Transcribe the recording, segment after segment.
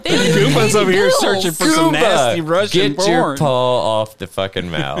Ella's over here searching for some nasty Russian porn. Get your paw off the fucking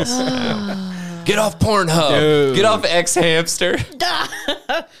mouse. Get off Pornhub. Dude. Get off X Hamster.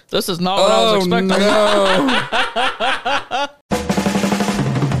 This is not what I was expecting. No.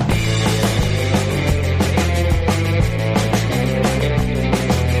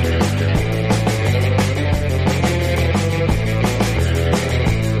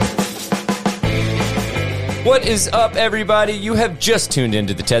 What is up, everybody? You have just tuned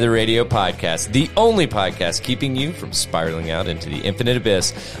into the Tether Radio Podcast, the only podcast keeping you from spiraling out into the infinite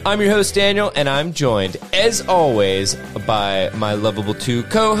abyss. I'm your host, Daniel, and I'm joined, as always, by my lovable two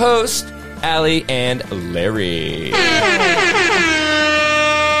co-hosts, Allie and Larry.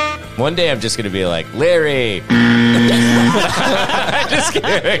 One day I'm just going to be like, Larry. Just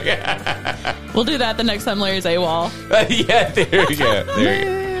kidding. We'll do that the next time Larry's AWOL. Yeah, there we go. There you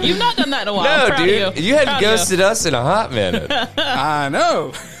go. You've not done that in a while. No, I'm proud dude. of you. You hadn't ghosted us in a hot minute. I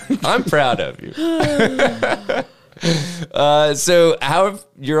know. I'm proud of you. So how have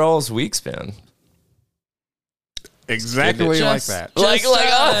your all's weeks been? Exactly Just- like that. Like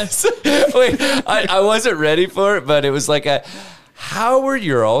us. Wait, I wasn't ready for it, but it was like how were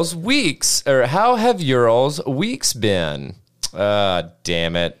your all's weeks? Or how have your all's weeks been?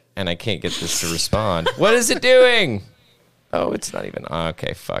 Damn it. And I can't get this to respond. What is it doing? Oh, it's not even.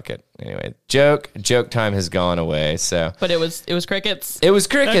 Okay, fuck it. Anyway, joke time has gone away. So, But it was crickets. it was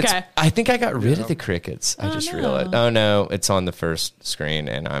crickets. Okay. I think I got rid of the crickets. I just realized. Oh no, it's on the first screen,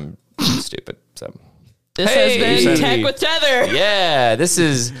 and I'm stupid. So, This Hey! has been Sandy. Tech with Tether. yeah, this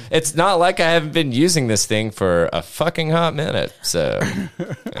is. It's not like I haven't been using this thing for a fucking hot minute. So,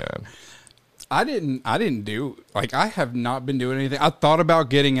 yeah. I didn't do, like, I have not been doing anything. I thought about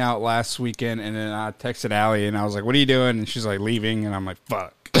getting out last weekend, and then I texted Allie, and I was like, what are you doing? And she's like, leaving, and I'm like,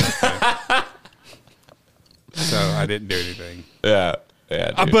 fuck. So I didn't do anything. Yeah.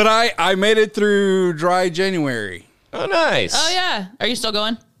 Dude. But I made it through dry January. Oh, nice. Oh, yeah. Are you still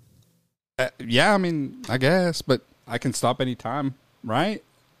going? Yeah, I mean, I guess, but I can stop anytime, right?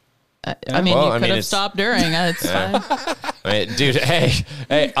 I mean, Well, you I could mean, have it's- stopped during. It's fine. I mean, dude,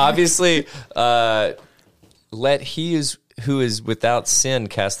 hey, obviously, let who is without sin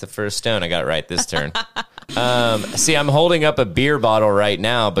cast the first stone. I got it right this turn. See, I'm holding up a beer bottle right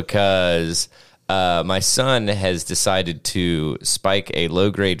now because my son has decided to spike a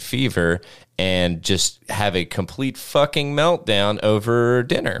low-grade fever and just have a complete fucking meltdown over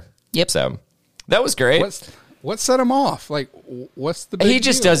dinner. Yep. So that was great. What set him off? Like, what's the big He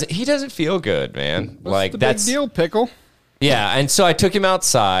just deal? doesn't. He doesn't feel good, man. What's like the that's big deal, Pickle? Yeah, and so I took him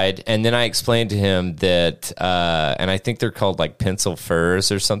outside, and then I explained to him that, and I think they're called like pencil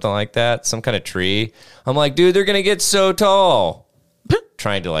firs or something like that, some kind of tree. I'm like, dude, they're gonna get so tall.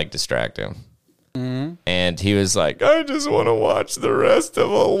 Trying to like distract him, and he was like, I just want to watch the rest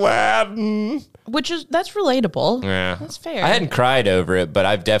of Aladdin. That's relatable. Yeah, That's fair. I hadn't cried over it, but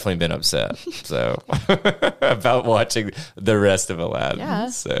I've definitely been upset. So about watching the rest of Aladdin. Yeah.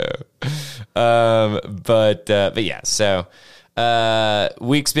 So, but yeah. So,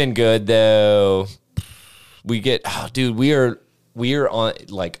 week's been good though. Dude, we are on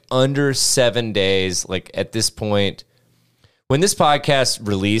like under 7 days. Like at this point, when this podcast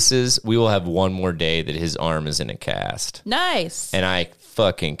releases, we will have one more day that his arm is in a cast. Nice. And I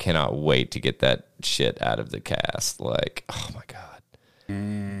fucking cannot wait to get that shit out of the cast. Like, oh my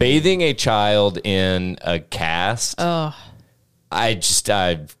God. Bathing a child in a cast. Oh.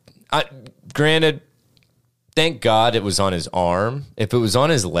 Granted, thank God it was on his arm. If it was on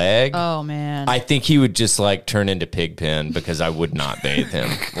his leg, Oh, man. I think he would just like turn into Pigpen because I would not bathe him.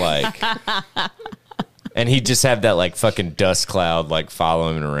 Like, and he'd just have that like fucking dust cloud like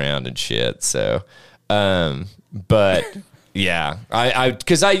following him around and shit. So, but yeah,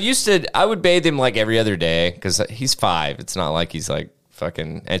 because I would bathe him like every other day because he's 5. It's not like he's like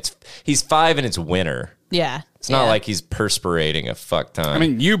fucking, he's 5 and it's winter. Yeah. It's not like he's perspirating a fuck ton. I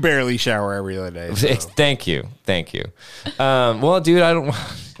mean, you barely shower every other day. So. Thank you. Well, dude, I don't.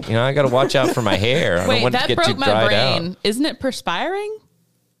 I got to watch out for my hair. I don't Wait, want it to that get too broke my dried brain. out. Isn't it perspiring?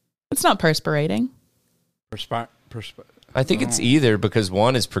 It's not perspirating. I think it's either because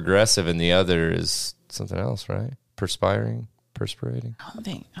one is progressive and the other is something else, right? Perspirating. I don't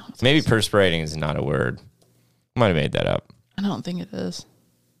think Maybe perspirating is not a word. Might have made that up. I don't think it is.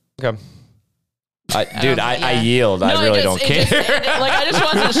 Okay. I yield. No, I really don't care. I just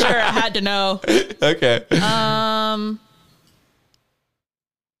wasn't sure. I had to know. Okay.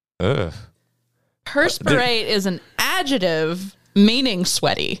 Perspirate is an adjective meaning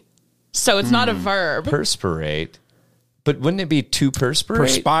sweaty. So it's not a verb. Perspirate. But wouldn't it be to perspirate?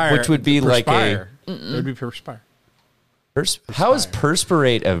 Perspire. Which would be like a... It would be perspire. How is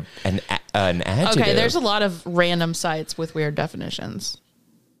perspirate an adjective? Okay, there's a lot of random sites with weird definitions.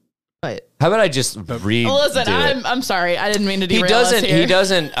 But how about I just read? Listen, I'm sorry. I didn't mean to derail us here. He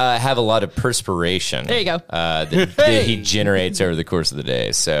doesn't have a lot of perspiration. There you go. That he generates over the course of the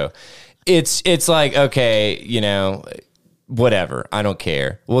day. So it's like, okay, whatever. I don't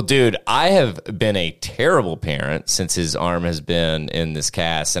care. Well, dude, I have been a terrible parent since his arm has been in this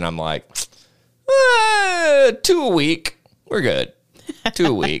cast, and I'm like, 2 a week. We're good. 2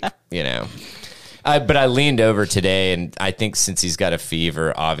 a week, But I leaned over today, and I think since he's got a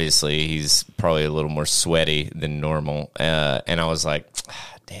fever, obviously he's probably a little more sweaty than normal. And I was like,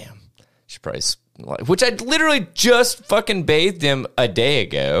 damn, should probably, which I literally just fucking bathed him a day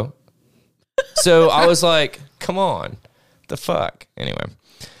ago. So I was like, come on, the fuck. Anyway,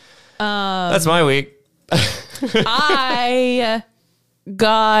 that's my week.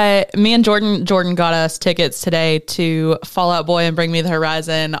 Me and Jordan got us tickets today to Fall Out Boy and Bring Me the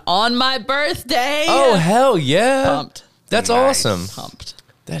Horizon on my birthday. Oh, hell yeah. Pumped. That's awesome. Pumped.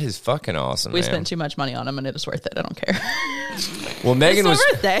 That is fucking awesome. We spent too much money on them, and it was worth it. I don't care. Well, Megan it's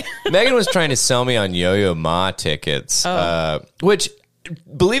my birthday. Megan was trying to sell me on Yo-Yo Ma tickets, which,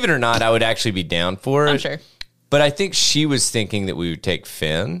 believe it or not, I would actually be down for it. I'm sure. But I think she was thinking that we would take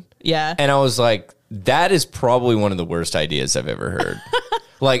Finn. Yeah. And I was like, that is probably one of the worst ideas I've ever heard.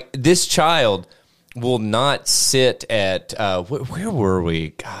 Like, this child will not sit at, where were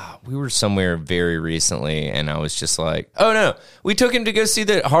we? God, we were somewhere very recently, and I was just like, oh, no. We took him to go see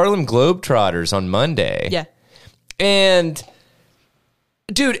the Harlem Globetrotters on Monday. Yeah. And,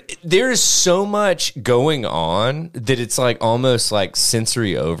 dude, there is so much going on that it's like almost like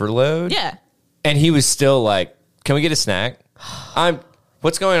sensory overload. Yeah. And he was still like, can we get a snack?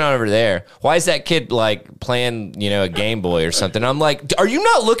 What's going on over there? Why is that kid like playing, a Game Boy or something? I'm like, are you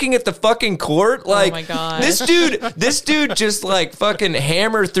not looking at the fucking court? Like, oh my God. This dude just like fucking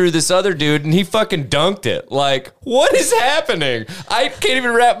hammered through this other dude and he fucking dunked it. Like, what is happening? I can't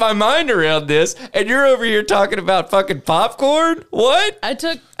even wrap my mind around this. And you're over here talking about fucking popcorn? What? I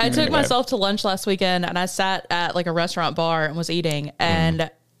took myself to lunch last weekend, and I sat at like a restaurant bar and was eating,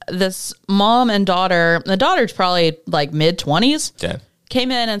 and this mom and daughter, the daughter's probably like mid-20s. Yeah. Came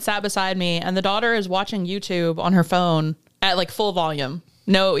in and sat beside me, and the daughter is watching YouTube on her phone at like full volume,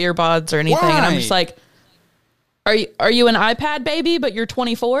 no earbuds or anything. Why? And I'm just like, are you an iPad baby, but you're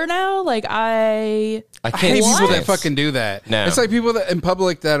 24 now? Like I I can't hate see people that this. fucking do that. No. It's like people that in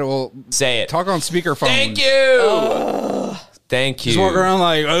public that will Say it. talk on speakerphone. Thank you. Thank you. Just walk around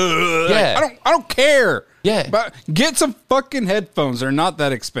like, Yeah. I don't care. Yeah. But get some fucking headphones. They're not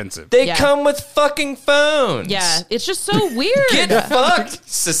that expensive. They Yeah. come with fucking phones. yeah, it's just so weird. Get fucked,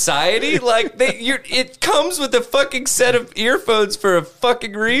 society. Like it comes with a fucking set of earphones for a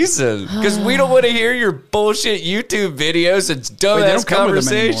fucking reason. Because we don't want to hear your bullshit YouTube videos and Wait, they dumbass don't come with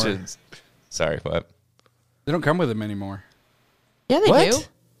them anymore. conversations. Sorry, what? They don't come with them anymore. Yeah, they What? do.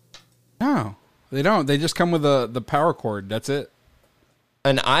 No, they don't. They just come with the power cord. That's it.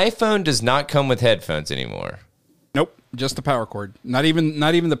 An iPhone does not come with headphones anymore. Nope, just the power cord. Not even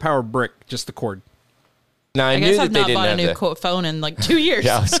the power brick. Just the cord. Now I, I knew guess that I've they not didn't bought a have new the. phone in like 2 years.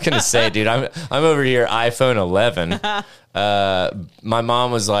 Yeah, I was gonna say, dude, I'm over here iPhone 11. My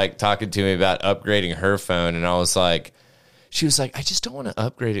mom was like talking to me about upgrading her phone, and I was like, she was like, I just don't want to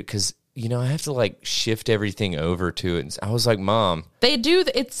upgrade it because I have to like shift everything over to it. And I was like, Mom, They do.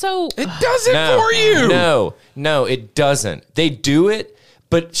 It's so. It does it no, for you. No, it doesn't. They do it,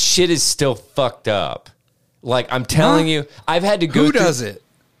 but shit is still fucked up. Like I'm telling you, I've had to go. Who through, does it?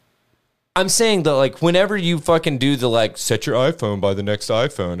 I'm saying that like whenever you fucking do the like set your iPhone by the next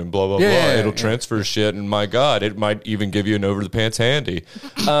iPhone and blah blah Yeah, blah, it'll yeah. transfer shit, and my God, it might even give you an over the pants handy.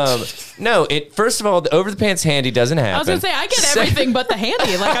 No, it first of all, the over the pants handy doesn't happen. I was gonna say I get everything but the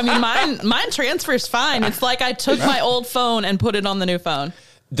handy. Like I mean, mine transfers fine. It's like I took my old phone and put it on the new phone.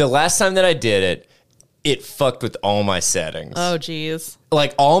 The last time that I did it, it fucked with all my settings. Oh geez.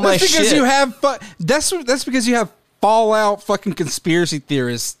 Like all my That's because shit. you have. That's because you have Fallout fucking conspiracy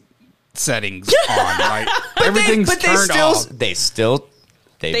theorist settings on. Like everything's turned off. They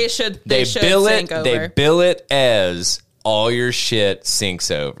should bill it. sync over. They bill it as all your shit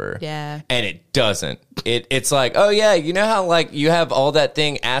syncs over. Yeah. And it doesn't. It's like, oh yeah, you know how like you have all that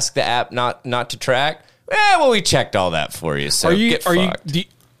thing, ask the app not to track? Well, we checked all that for you. So get fucked.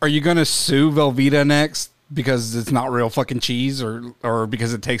 Are you gonna sue Velveeta next because it's not real fucking cheese or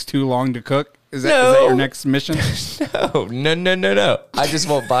because it takes too long to cook? Is that your next mission? No. I just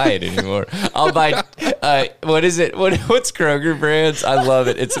won't buy it anymore. I'll buy, what is it? What's Kroger brands? I love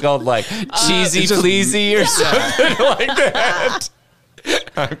it. It's called like Cheesy it's just- Pleasy or something like that.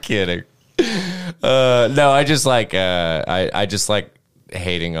 I'm kidding. No, I just like I just like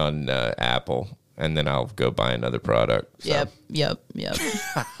hating on Apple, and then I'll go buy another product. So. Yep.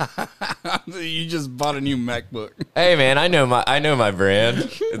 You just bought a new MacBook. Hey man, I know my brand.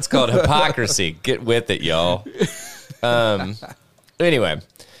 It's called hypocrisy. Get with it, y'all. Anyway,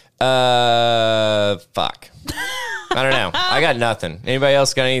 fuck. I don't know. I got nothing. Anybody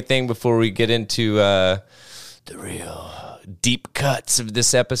else got anything before we get into the real deep cuts of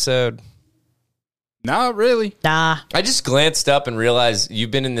this episode? Not really. Nah. I just glanced up and realized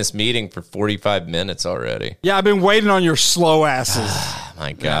you've been in this meeting for 45 minutes already. Yeah, I've been waiting on your slow asses.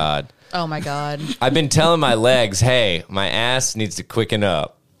 My God. Oh my God. I've been telling my legs, hey, my ass needs to quicken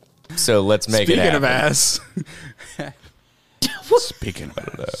up. So let's make it happen. Speaking of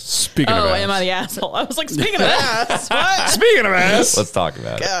ass. Speaking of Oh, ass. am I the asshole? I was like, speaking of ass. What? Speaking of ass. Let's talk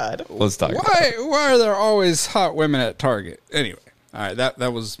about God. it. Let's talk about it. Why are there always hot women at Target? Anyway. All right,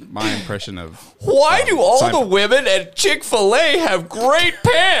 that was my impression of. Why do all Simon. the women at Chick-fil-A have great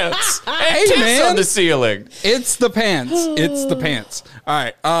pants and Hey, tits man. on the ceiling? It's the pants. It's the pants. All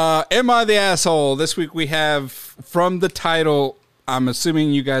right. Am I the asshole? This week we have from the title. I'm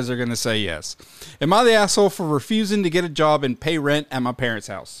assuming you guys are going to say yes. Am I the asshole for refusing to get a job and pay rent at my parents'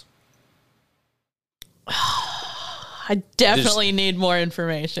 house? I definitely need more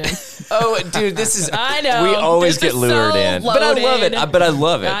information. Oh, dude, this is. I know. We always This get is lured so in, but I love it. loaded. But I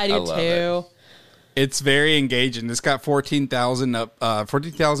love it. I do love it. too. It's very engaging. It's got 14,000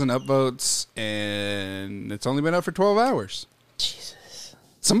 upvotes, and it's only been up for 12 hours. Jesus.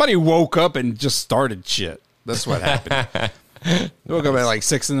 Somebody woke up and just started shit. That's what happened. They woke up at like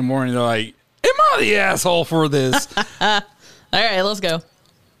 6 in the morning. They're like, "Am I the asshole for this?" All right, let's go.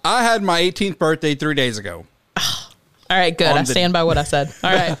 I had my 18th birthday 3 days ago. All right, good. On I the- stand by what I said.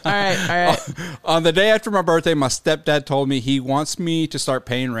 All right. On the day after my birthday, my stepdad told me he wants me to start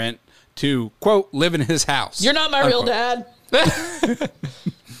paying rent to, quote, live in his house. You're not my real unquote. dad.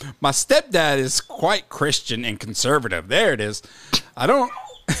 My stepdad is quite Christian and conservative. There it is. I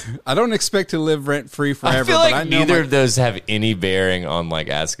don't expect to live rent free forever. I feel like but I know neither my- of those have any bearing on like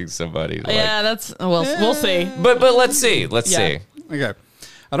asking somebody. Like, Yeah, that's we'll see. but let's see. Let's Yeah. see. Okay.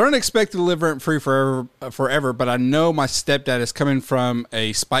 I don't expect to live rent free forever, but I know my stepdad is coming from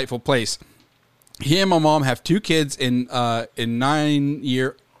a spiteful place. He and my mom have 2 kids in a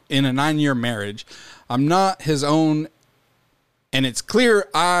 9-year marriage. I'm not his own, and it's clear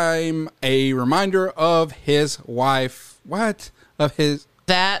I'm a reminder of his wife. What? Of his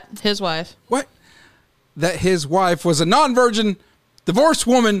His wife. what? That his wife was a non-virgin, divorced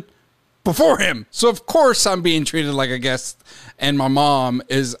woman before him. So of course I'm being treated like a guest, and my mom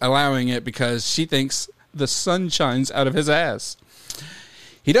is allowing it because she thinks the sun shines out of his ass.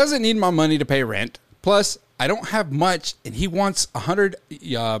 He doesn't need my money to pay rent. Plus, I don't have much, and he wants 100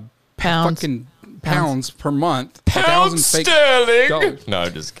 fucking pounds per month. Pound 1,000 fake sterling. dollars. No,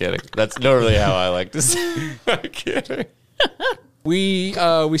 I'm just kidding. That's normally how I like to say. I'm kidding. We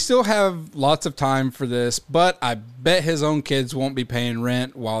still have lots of time for this, but I bet his own kids won't be paying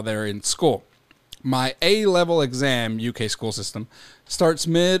rent while they're in school. My A-level exam, UK school system, starts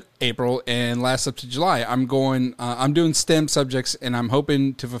mid-April and lasts up to July. I'm doing STEM subjects, and I'm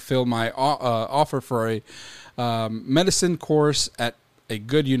hoping to fulfill my offer for a medicine course at a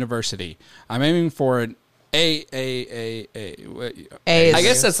good university. I'm aiming for an A. A's. I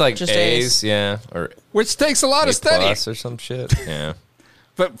guess that's like Just A's, yeah, or Which takes a lot A of study. plus or some shit. Yeah,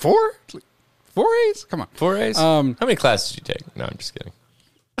 But 4 A's? Come on. 4 A's. How many classes did you take? No, I'm just kidding.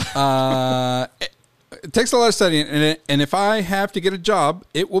 It takes a lot of studying, and if I have to get a job,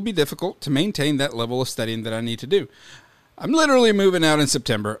 it will be difficult to maintain that level of studying that I need to do. I'm literally moving out in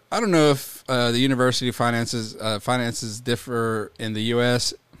September. I don't know if the university finances differ in the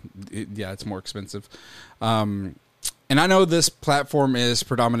U.S. Yeah, it's more expensive. And I know this platform is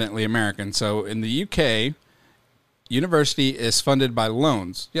predominantly American. So in the U.K., university is funded by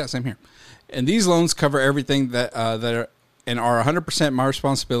loans. Yeah, same here. And these loans cover everything that are 100% my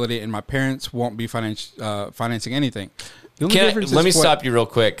responsibility, and my parents won't be financing anything. The only difference is Let me what- stop you real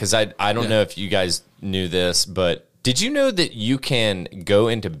quick because I don't know if you guys knew this, but did you know that you can go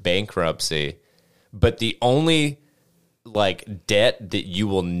into bankruptcy, but the only like debt that you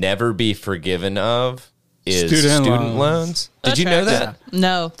will never be forgiven of is Student student loans. loans? Did you know that?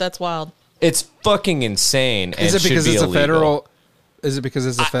 No, that's wild. It's fucking insane. Is and it because should be it's a illegal. federal? Is it because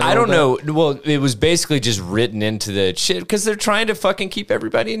it's a federal? I don't debt? know. Well, it was basically just written into the shit because they're trying to fucking keep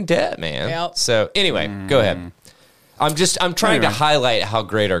everybody in debt, man. Yep. So anyway, go ahead. I'm trying to Anyway. highlight how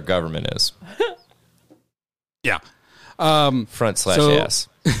great our government is. Yeah. Front / So- ass.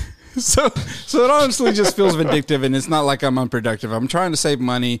 So it honestly just feels vindictive, and it's not like I'm unproductive. I'm trying to save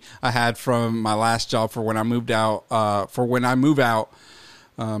money I had from my last job for when I moved out.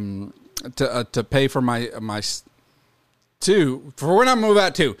 To pay for for when I move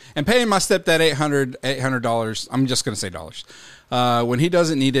out too, and paying my stepdad $800. I'm just going to say dollars. When he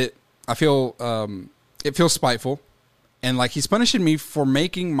doesn't need it, I feel it feels spiteful, and like he's punishing me for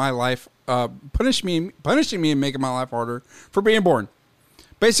making my life punishing me and making my life harder for being born.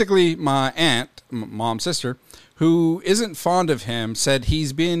 Basically, my aunt, mom's sister, who isn't fond of him, said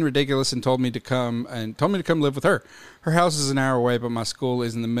he's being ridiculous and told me to come live with her. Her house is an hour away, but my school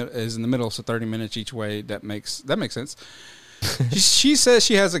is in the middle, so 30 minutes each way. That makes sense. She says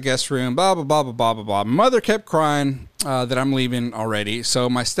she has a guest room. Blah blah blah blah blah blah blah. Mother kept crying that I'm leaving already, so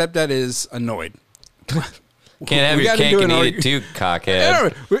my stepdad is annoyed. Can't have your cake and eat it too,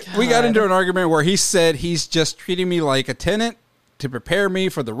 cockhead. We got into an argument where he said he's just treating me like a tenant to prepare me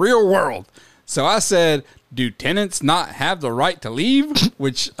for the real world. So I said, do tenants not have the right to leave?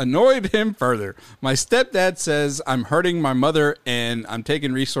 Which annoyed him further. My stepdad says I'm hurting my mother and I'm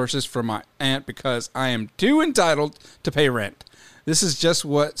taking resources from my aunt because I am too entitled to pay rent. This is just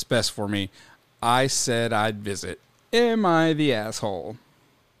what's best for me. I said I'd visit. Am I the asshole?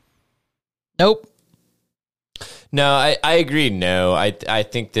 Nope. No, I agree. No, I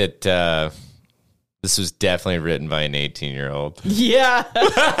think that this was definitely written by an 18-year-old. Yeah.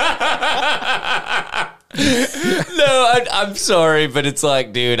 No, I'm sorry, but it's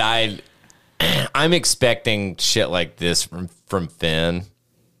like, dude, I'm expecting shit like this from Finn,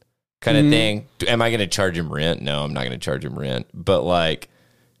 kind of thing. Am I going to charge him rent? No, I'm not going to charge him rent. But like,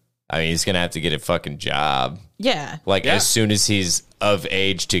 I mean, he's going to have to get a fucking job. Yeah. Like, as soon as he's of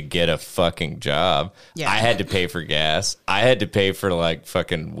age to get a fucking job. Yeah. I had to pay for gas. I had to pay for, like,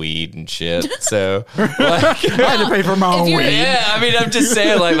 fucking weed and shit. So, like, I had to pay for my own weed. Yeah, I mean, I'm just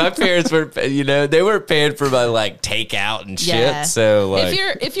saying, like, my parents were, they were paying for my, like, takeout and shit. Yeah. So, like,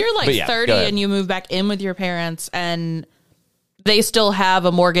 if you're like 30 and you move back in with your parents and they still have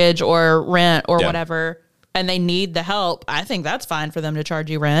a mortgage or rent or whatever, and they need the help, I think that's fine for them to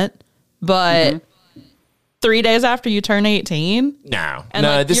charge you rent. But 3 days after you turn 18, no, and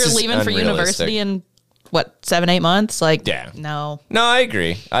no, like, this you're is leaving for university in what 7-8 months, like, no, I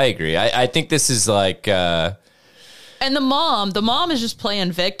agree. I think this is like, and the mom is just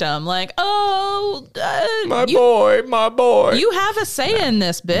playing victim, like, my boy, you have a say in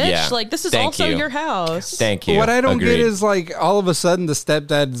this, bitch. Yeah. Like, this is Thank also you. your house. Thank you. What I don't Agreed. get is, like, all of a sudden the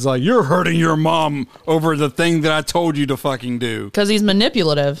stepdad is like, you're hurting your mom over the thing that I told you to fucking do. Because he's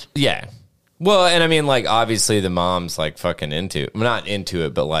manipulative. Yeah. Well, and I mean, like, obviously the mom's like fucking not into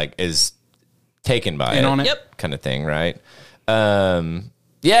it, but like is taken by it, on it. Yep. kind of thing, right? Yeah,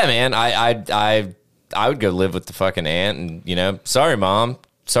 man. I would go live with the fucking aunt, and sorry, mom,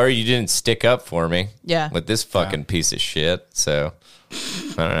 sorry you didn't stick up for me. Yeah. With this fucking piece of shit. So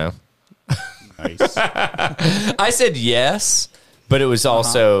I don't know. Nice. I said yes, but it was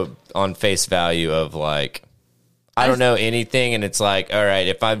also on face value of like, I don't know anything, and it's like, all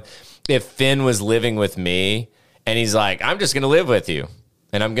right, if Finn was living with me and he's like, I'm just going to live with you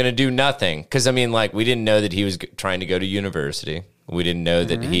and I'm going to do nothing. Because, I mean, like, we didn't know that he was trying to go to university. We didn't know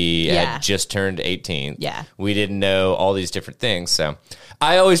that he had just turned 18. Yeah. We didn't know all these different things. So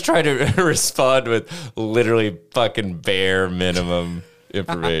I always try to respond with literally fucking bare minimum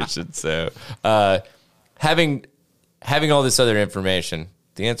information. So having all this other information,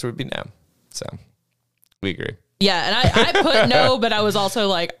 the answer would be no. So we agree. Yeah, and I put no, but I was also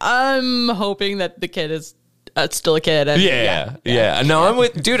like, I'm hoping that the kid is still a kid. And Yeah. No, I'm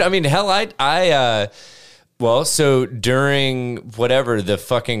with, dude. I mean, hell, so during whatever the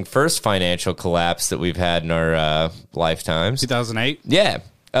fucking first financial collapse that we've had in our lifetimes, 2008. yeah,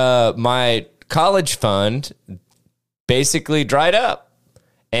 my college fund basically dried up.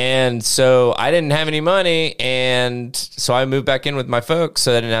 And so I didn't have any money, and so I moved back in with my folks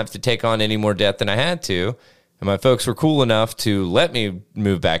so I didn't have to take on any more debt than I had to. And my folks were cool enough to let me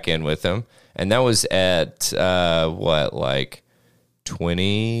move back in with them. And that was at,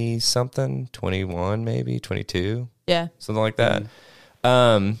 20-something, 21 maybe, 22? Yeah. Something like that.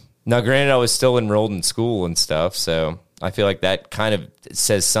 Now, granted, I was still enrolled in school and stuff, so I feel like that kind of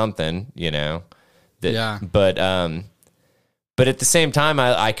says something, But at the same time,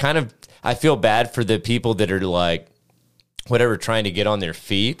 I feel bad for the people that are like, whatever, trying to get on their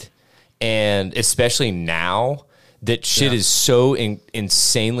feet. And especially now that shit is so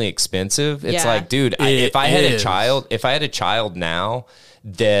insanely expensive. It's like, dude, if I had a child now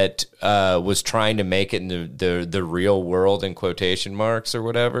that was trying to make it in the real world in quotation marks or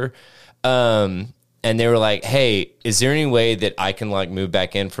whatever, And they were like, hey, is there any way that I can like move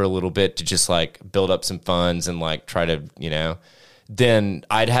back in for a little bit to just like build up some funds and like try to, then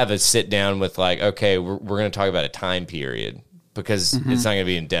I'd have a sit down with like, okay, we're going to talk about a time period because it's not going to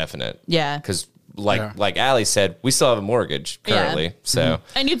be indefinite. Yeah. Because like Allie said, we still have a mortgage currently. Yeah. So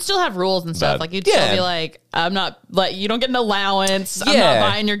and you'd still have rules and stuff. Like you'd yeah. still be like, I'm not like you don't get an allowance. I'm Yeah. not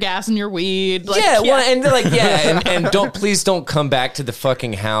buying your gas and your weed. Like, yeah, well, and they're like, yeah, and please don't come back to the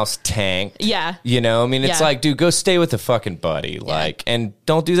fucking house tanked. Yeah. I mean, it's Yeah. like, dude, go stay with a fucking buddy, like, and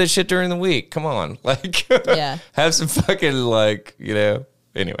don't do that shit during the week. Come on, like, Yeah. have some fucking like,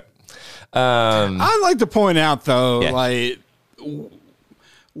 Anyway, I'd like to point out though, Yeah. like,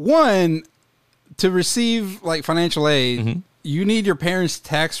 one, to receive like financial aid, you need your parents'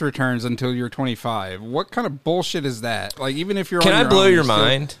 tax returns until you're 25. What kind of bullshit is that? Like, even if you're can on I your blow own, your still-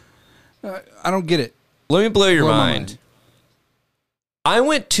 mind? I don't get it. Let me blow your Blow my mind. I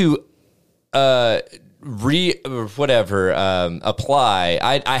went to apply.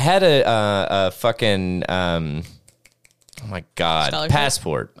 I had a fucking oh my god, Scholarship?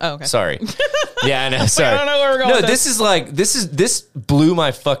 passport. Oh, okay. Sorry. Yeah, I know. Sorry. I don't know where we're going No, with this blew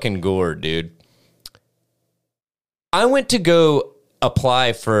my fucking gourd, dude. I went to go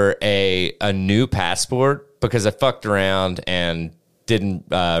apply for a new passport because I fucked around and didn't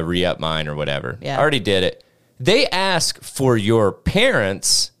re-up mine or whatever. Yeah. I already did it. They ask for your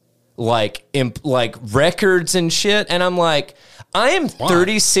parents' like records and shit, and I'm like, I am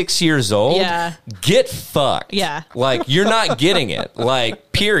 36 years old. Yeah. Get fucked. Yeah. Like, you're not getting it.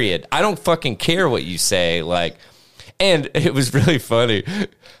 Like, period. I don't fucking care what you say. Like, and it was really funny.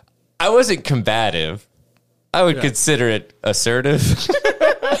 I wasn't combative. I would consider it assertive.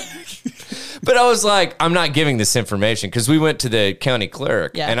 But I was like, I'm not giving this information because we went to the county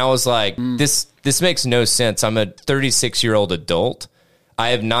clerk and I was like, this makes no sense. I'm a 36-year-old adult. I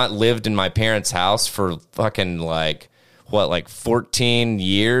have not lived in my parents' house for fucking like 14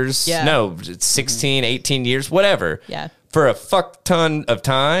 years? Yeah. No, 16, 18 years, whatever. Yeah. For a fuck ton of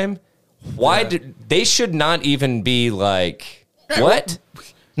time. Why did they should not even be like, what?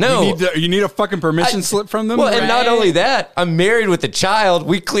 No. You need a fucking permission slip from them? Well, and not Right. only that, I'm married with a child.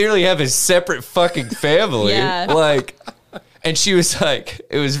 We clearly have a separate fucking family. Yeah. Like, and she was like,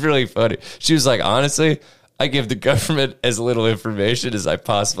 it was really funny. She was like, honestly, I give the government as little information as I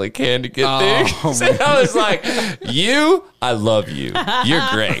possibly can to get things. And I was like, I love you. You're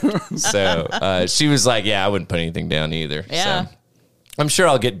great. So she was like, yeah, I wouldn't put anything down either. Yeah. So I'm sure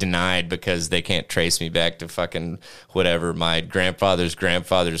I'll get denied because they can't trace me back to fucking whatever my grandfather's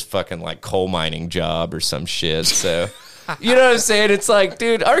fucking like coal mining job or some shit. So, you know what I'm saying? It's like,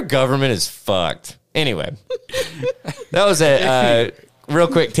 dude, our government is fucked. Anyway, that was a real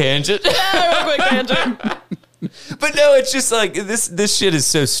quick tangent. Real quick tangent. But no, it's just like this shit is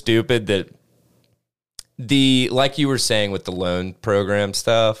so stupid that like you were saying with the loan program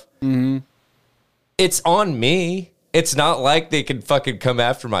stuff, it's on me. It's not like they can fucking come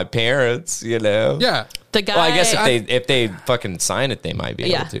after my parents, Yeah. The guy. Well, I guess if they fucking sign it, they might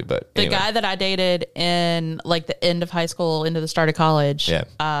be able to. But the anyway. guy that I dated in like the end of high school, into the start of college,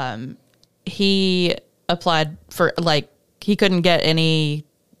 he applied for like he couldn't get any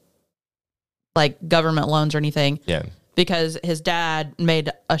like government loans or anything. Yeah. Because his dad made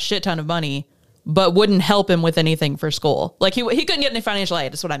a shit ton of money, but wouldn't help him with anything for school. Like he couldn't get any financial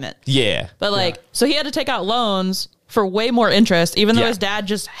aid. That's what I meant. Yeah. But like, so he had to take out loans for way more interest, even though Yeah. his dad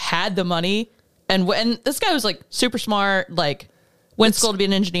just had the money. And when this guy was like super smart, like went to school to be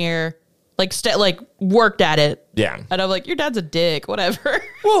an engineer, like worked at it. Yeah. And I'm like, your dad's a dick, whatever.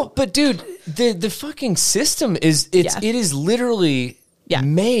 Well, but dude, the fucking system it is literally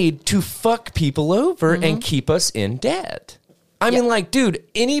made to fuck people over and keep us in debt. I mean, like, dude,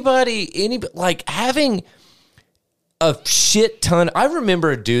 anybody, like having a shit ton. I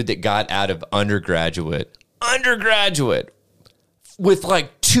remember a dude that got out of undergraduate with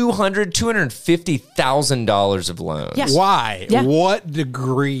like $250,000 of loans. Yeah. Why? Yeah. What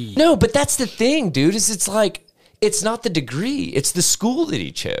degree? No, but that's the thing, dude, is it's like, it's not the degree, it's the school that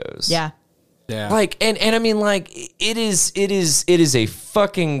he chose. Yeah. Yeah. Like, and I mean, like, it is a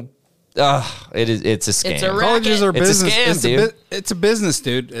fucking, it's a scam. It's a Colleges are It's a business. scam, dude. It's a business,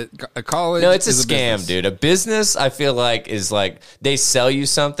 dude. A college. No, it's a is scam, business. dude. A business, I feel like, is like they sell you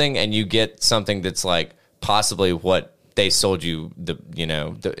something and you get something that's like possibly what they sold you.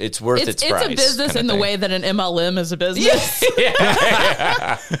 It's worth its price. It's a business kinda in the thing. way that an MLM is a business.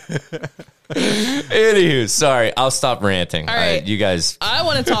 Anywho, sorry, I'll stop ranting. All right. You guys. I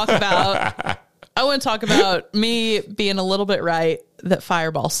want to talk about me being a little bit right that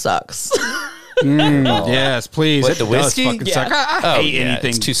Fireball sucks. Yes, please. What, It the does whiskey? fucking Yeah. suck. I hate yeah, anything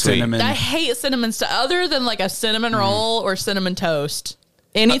it's too sweet. cinnamon. I hate cinnamon stuff other than like a cinnamon roll or cinnamon toast.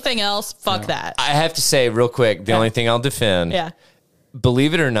 Anything else, fuck that. I have to say real quick, the only thing I'll defend, Yeah.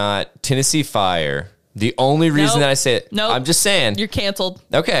 believe it or not, Tennessee Fire, the only reason Nope. that I say it, Nope. I'm just saying. You're canceled.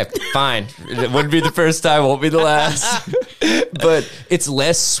 Okay, fine. It wouldn't be the first time, won't be the last. But it's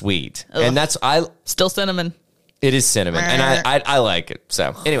less sweet. And that's Still cinnamon. it is cinnamon. And I like it.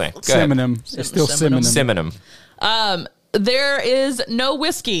 So anyway, go ahead. Cinnamon. It's still cinnamon. Cinnamon. There is no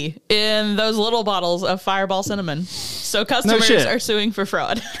whiskey in those little bottles of Fireball cinnamon. So customers shit. are suing for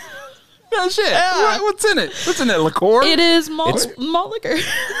fraud. Oh, shit. What's in it? What's in it? Liqueur? It is malt liquor.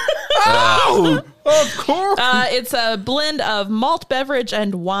 Oh, of course. It's a blend of malt beverage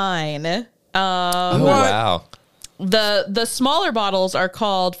and wine. Oh, wow. The smaller bottles are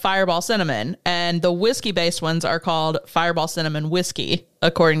called Fireball Cinnamon, and the whiskey-based ones are called Fireball Cinnamon Whiskey,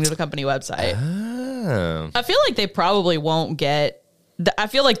 according to the company website. Oh. I feel like they probably won't get... I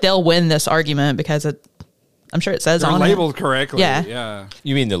feel like they'll win this argument because I'm sure it says They're on labeled correctly. Yeah. Yeah.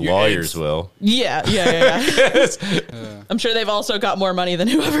 You mean the lawyers will? Yeah. I'm sure they've also got more money than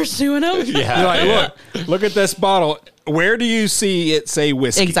whoever's suing them. Yeah. You're like, look at this bottle. Where do you see it say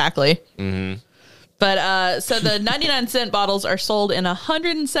whiskey? Exactly. Mm-hmm. But so the 99-cent bottles are sold in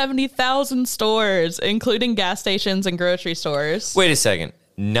 170,000 stores, including gas stations and grocery stores. Wait a second.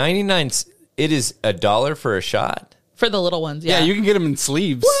 99, it is $1 for a shot? For the little ones, Yeah, you can get them in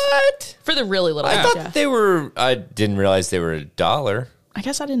sleeves. What? For the really little I ones, thought they were, I didn't realize they were $1. I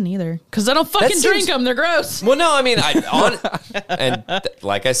guess I didn't either. Because I don't fucking drink them. They're gross. Well, no, I mean,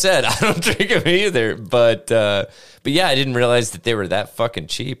 like I said, I don't drink them either. But yeah, I didn't realize that they were that fucking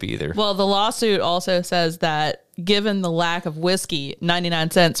cheap either. Well, the lawsuit also says that given the lack of whiskey,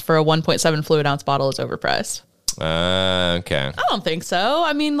 99 cents for a 1.7 fluid ounce bottle is overpriced. Okay. I don't think so.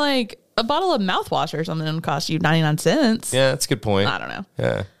 I mean, like, a bottle of mouthwash or something would cost you 99 cents. Yeah, that's a good point. I don't know.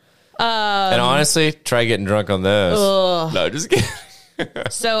 Yeah. And honestly, try getting drunk on those. No, just kidding.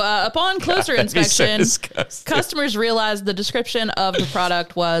 So upon closer inspection, customers realized the description of the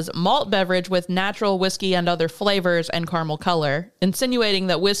product was malt beverage with natural whiskey and other flavors and caramel color, insinuating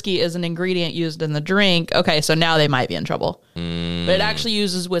that whiskey is an ingredient used in the drink. Okay, so now they might be in trouble. But it actually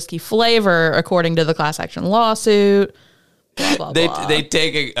uses whiskey flavor, according to the class action lawsuit. Blah, blah, blah. They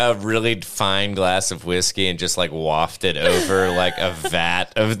take a really fine glass of whiskey and just like waft it over like a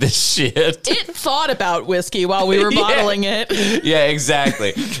vat of the shit. It thought about whiskey while we were bottling it. Yeah,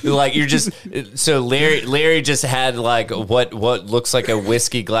 exactly. Like you're just so Larry just had like what looks like a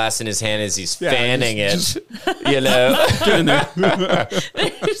whiskey glass in his hand as he's fanning it. You know,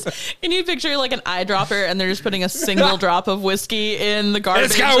 can you picture like an eyedropper and they're just putting a single drop of whiskey in the garbage?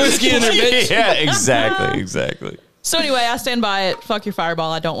 It's got whiskey in there, bitch. Yeah, exactly. So anyway, I stand by it. Fuck your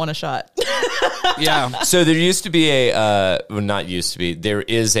Fireball. I don't want a shot. Yeah. So there used to be not used to be. There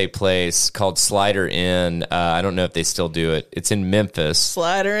is a place called Slider Inn. I don't know if they still do it. It's in Memphis.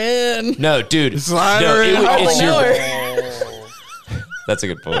 Slider in. No, dude. Slider in. That's a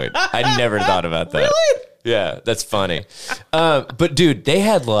good point. I never thought about that. Really? Yeah, that's funny. But dude, they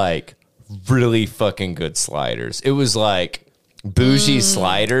had like really fucking good sliders. It was like bougie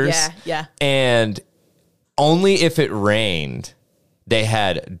sliders. Yeah. And only if it rained, they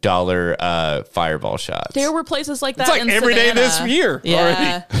had dollar Fireball shots. There were places like that It's like in every day Savannah. this year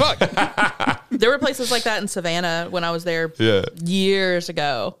Yeah. already. Fuck. There were places like that in Savannah when I was there years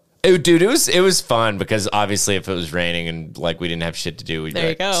ago. Dude, it was fun because obviously if it was raining and like we didn't have shit to do, we'd There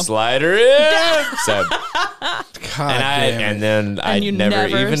you go. Slider in. So, God and I you never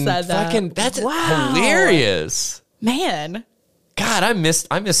never even said that. fucking. That's Wow. hilarious. Man, God, I missed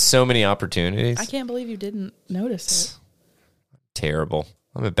so many opportunities. I can't believe you didn't notice it. Terrible.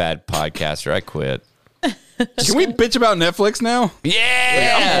 I'm a bad podcaster. I quit. Can we bitch about Netflix now?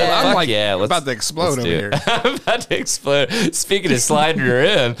 Yeah, I'm like let's- about to explode let's over do here. it. I'm about to explode. Speaking of sliding her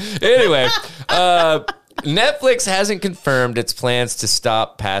in. Anyway, Netflix hasn't confirmed its plans to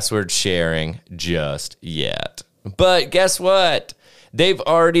stop password sharing just yet. But guess what? They've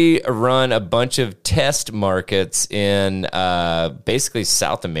already run a bunch of test markets in basically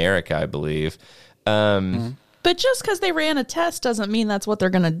South America, I believe. But just because they ran a test doesn't mean that's what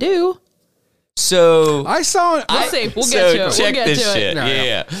they're going to do. So I saw it. We'll see. We'll So get to it. check We'll get this to shit. it. No,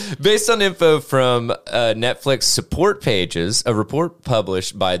 Yeah. Based on info from Netflix support pages, a report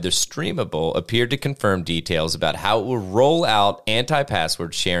published by The Streamable appeared to confirm details about how it will roll out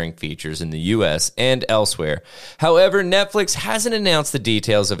anti-password sharing features in the U.S. and elsewhere. However, Netflix hasn't announced the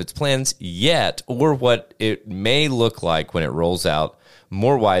details of its plans yet or what it may look like when it rolls out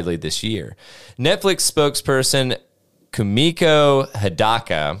more widely this year. Netflix spokesperson Kumiko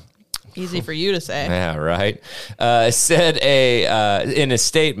Hidaka Easy for you to say. Yeah, right. Said in a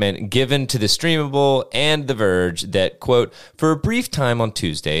statement given to The Streamable and The Verge that, quote, for a brief time on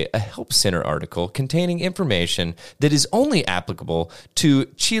Tuesday, a Help Center article containing information that is only applicable to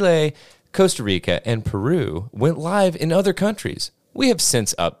Chile, Costa Rica, and Peru went live in other countries. We have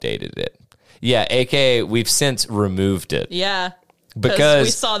since updated it. Yeah, aka we've since removed it. Yeah. Because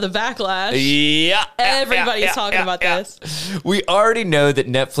we saw the backlash. Yeah. Everybody's talking about this. We already know that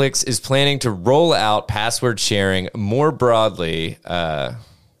Netflix is planning to roll out password sharing more broadly. Roll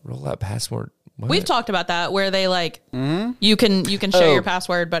out password. What? We've talked about that where they you can share your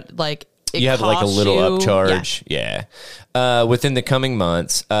password, but like you have like a little upcharge. Yeah. Within the coming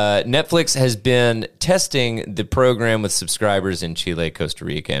months, Netflix has been testing the program with subscribers in Chile, Costa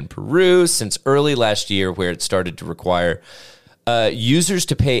Rica, and Peru since early last year, where it started to require users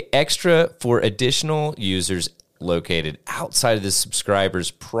to pay extra for additional users located outside of the subscriber's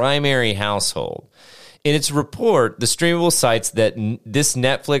primary household. In its report, The Streamable cites that this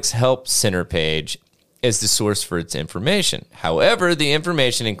Netflix Help Center page is the source for its information. However, the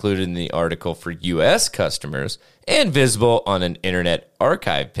information included in the article for U.S. customers and visible on an Internet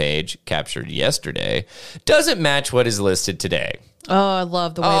Archive page captured yesterday doesn't match what is listed today. Oh, I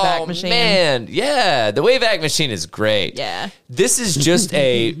love the Wayback Machine. Man, yeah, the Wayback Machine is great. Yeah. This is just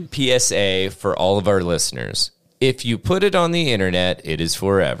a PSA for all of our listeners. If you put it on the internet, it is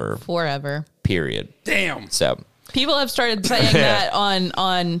forever. Forever. Period. Damn. So people have started saying that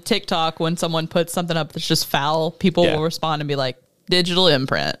on TikTok when someone puts something up that's just foul. People will respond and be like, digital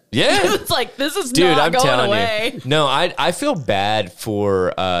imprint. Yeah. It's like, this is not going away. You. No, I feel bad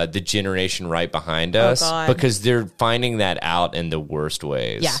for the generation right behind us because they're finding that out in the worst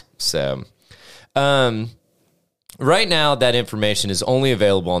ways. Yeah. So, right now, that information is only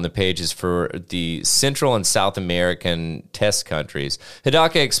available on the pages for the Central and South American test countries.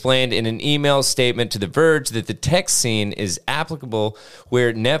 Hidaka explained in an email statement to The Verge that the tech scene is applicable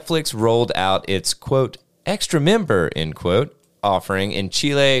where Netflix rolled out its, quote, extra member, end quote, offering in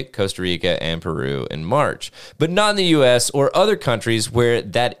Chile, Costa Rica, and Peru in March, but not in the U.S. or other countries where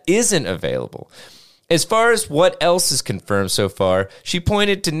that isn't available. As far as what else is confirmed so far, she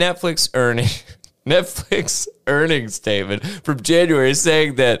pointed to Netflix earnings statement from January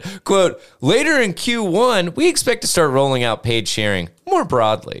saying that, quote, later in Q1, we expect to start rolling out paid sharing more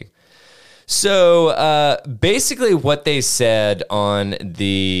broadly. So basically what they said on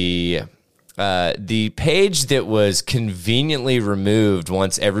the page that was conveniently removed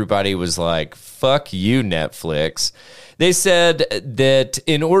once everybody was like, fuck you, Netflix. They said that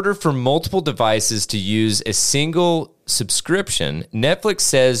in order for multiple devices to use a single subscription, Netflix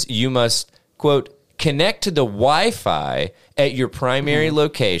says you must, quote, connect to the Wi-Fi at your primary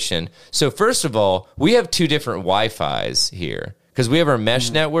location. So first of all, we have two different Wi-Fis here because we have our mesh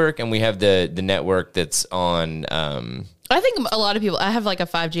network and we have the network that's on... I think a lot of people, I have like a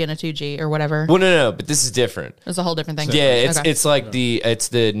 5G and a 2G or whatever. Well, no, but this is different. It's a whole different thing. Yeah, it's like it's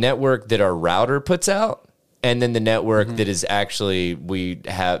the network that our router puts out, and then the network that is actually we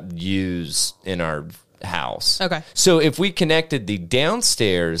have use in our house. Okay. So if we connected the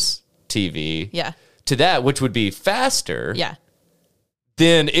downstairs TV to that, which would be faster,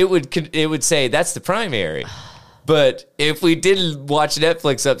 then it would say that's the primary. But if we didn't watch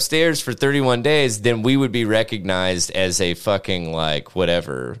Netflix upstairs for 31 days, then we would be recognized as a fucking, like,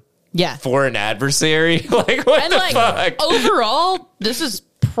 whatever. Yeah. Foreign adversary. Like, what and the fuck? Overall, this is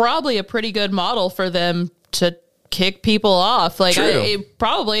probably a pretty good model for them to kick people off. Like,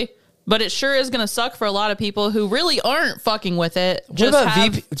 probably. But it sure is going to suck for a lot of people who really aren't fucking with it. What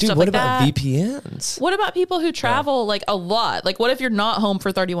about VPNs? What about people who travel, like, a lot? Like, what if you're not home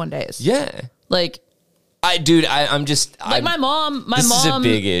for 31 days? Yeah. Like... I'm just like my mom. This is a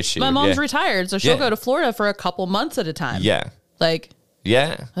big issue. My mom's retired, so she'll go to Florida for a couple months at a time. Yeah, like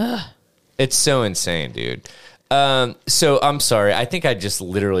it's so insane, dude. So I'm sorry. I think I just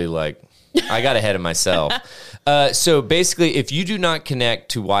literally I got ahead of myself. So basically, if you do not connect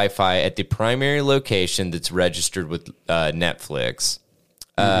to Wi-Fi at the primary location that's registered with Netflix,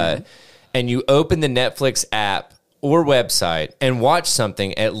 and you open the Netflix app or website and watch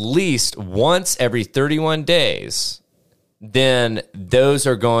something at least once every 31 days, then those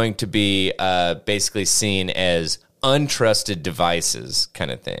are going to be basically seen as untrusted devices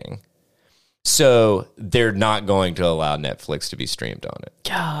kind of thing. So they're not going to allow Netflix to be streamed on it.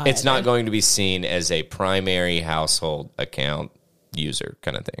 God. It's not going to be seen as a primary household account user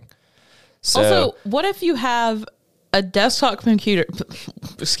kind of thing. So, also, what if you have a desktop computer,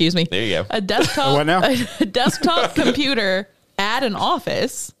 excuse me. There you go. A desktop, what now? A desktop computer at an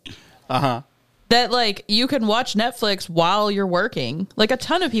office. Uh-huh. that like you can watch Netflix while you're working. Like a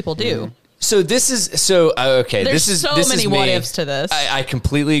ton of people do. So this is okay. There's this so many what ifs to this. I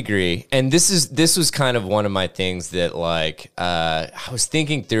completely agree, and this was kind of one of my things that like I was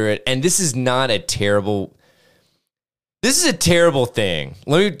thinking through it, and this is not a terrible. This is a terrible thing.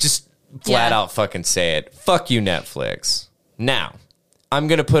 Let me just flat out fucking say it. Fuck you, Netflix. Now, I'm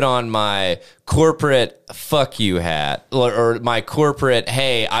gonna put on my corporate fuck you hat, or my corporate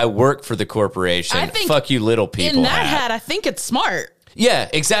hey, I work for the corporation. I think fuck you, little people. In that hat, I think it's smart. Yeah,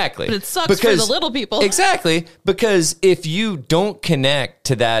 exactly. But it sucks for the little people. Exactly. Because if you don't connect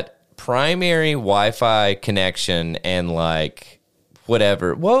to that primary Wi-Fi connection and like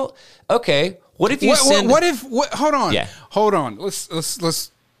whatever, well, okay. What if you hold on. Yeah. Hold on.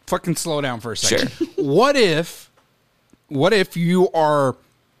 Let's fucking slow down for a second. Sure. What if you are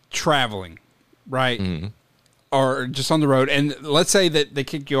traveling, right? Mm-hmm. Or just on the road, and let's say that they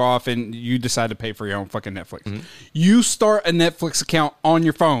kick you off and you decide to pay for your own fucking Netflix. Mm-hmm. You start a Netflix account on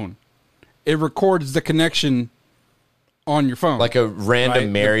your phone. It records the connection on your phone. Like a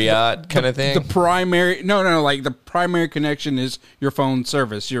random Marriott kind of thing? The primary... No, like the primary connection is your phone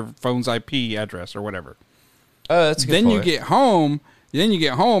service, your phone's IP address or whatever. Oh, that's a good point. Then you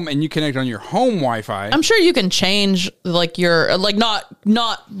get home and you connect on your home Wi-Fi. I'm sure you can change like your like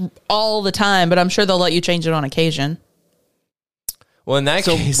not all the time, but I'm sure they'll let you change it on occasion. Well, in that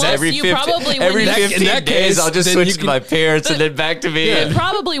case, plus every 15 days, I'll just switch to my parents and then back to me. Yeah.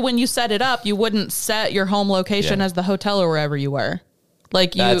 Probably when you set it up, you wouldn't set your home location as the hotel or wherever you were.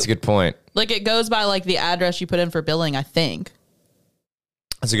 Like that's a good point. Like it goes by like the address you put in for billing, I think.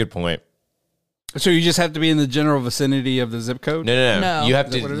 That's a good point. So you just have to be in the general vicinity of the zip code? No. You have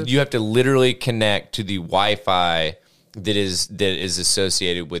to literally connect to the Wi-Fi that is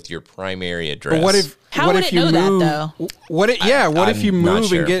associated with your primary address. But How would it know that though? What if you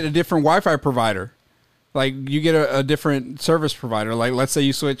move and get a different Wi-Fi provider? Like you get a different service provider. Like let's say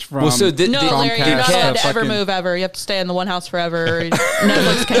you switch from Larry, you're not allowed to ever move ever. You have to stay in the one house forever.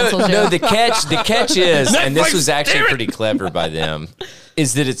 Netflix cancels you. No, the catch is, and this was actually pretty clever by them,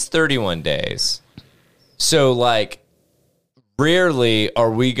 is that it's 31 days. So like rarely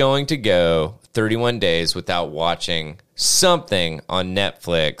are we going to go 31 days without watching something on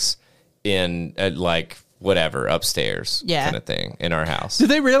Netflix in like whatever upstairs kind of thing in our house. Do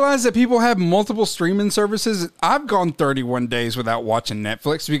they realize that people have multiple streaming services? I've gone 31 days without watching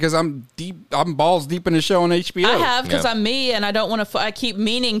Netflix because I'm balls deep in a show on HBO. I have because I'm me and I don't want to. I keep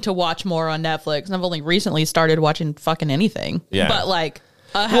meaning to watch more on Netflix, and I've only recently started watching fucking anything. Yeah, but like.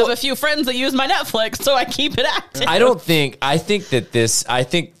 I have a few friends that use my Netflix, so I keep it active. I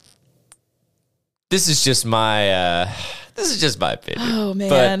think this is just my opinion. Oh man.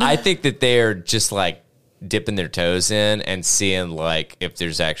 But I think that they're just like dipping their toes in and seeing like if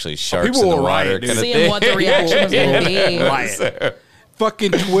there's actually sharks in the water. Seeing what the reaction is going to be.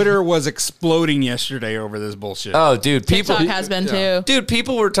 Fucking Twitter was exploding yesterday over this bullshit. Oh, dude. TikTok has been too. Dude,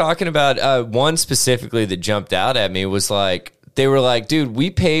 people were talking about one specifically that jumped out at me was like, they were like, dude, we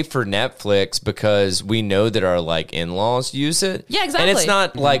pay for Netflix because we know that our like in-laws use it. Yeah, exactly. And it's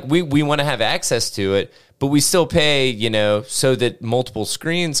not like we want to have access to it, but we still pay, you know, so that multiple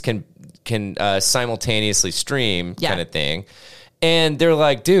screens can simultaneously stream kind of thing. And they're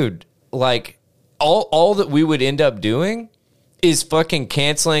like, dude, like all that we would end up doing is fucking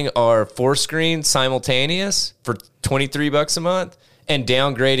canceling our 4-screen simultaneous for $23 a month. And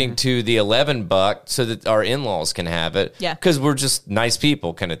downgrading to the $11 so that our in-laws can have it. Yeah. Because we're just nice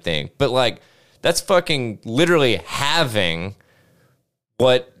people kind of thing. But like, that's fucking literally having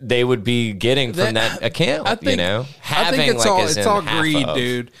what they would be getting from that account, I think it's all greed,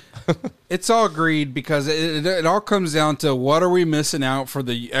 dude. It's all greed because it all comes down to what are we missing out for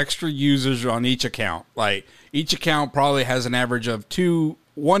the extra users on each account. Like each account probably has an average of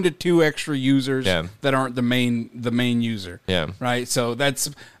 1 to 2 extra users that aren't the main user. Yeah. Right. So that's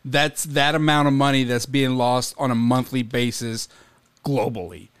that amount of money that's being lost on a monthly basis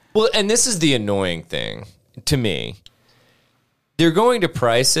globally. Well, and this is the annoying thing to me. They're going to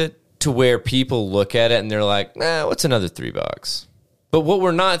price it to where people look at it and they're like, what's another $3? But what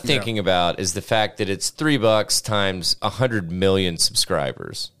we're not thinking about is the fact that it's $3 times 100 million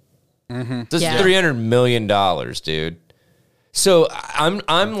subscribers. Mm-hmm. That's $300 million, dude. So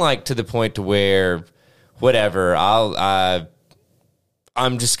I'm like to the point to where whatever I'm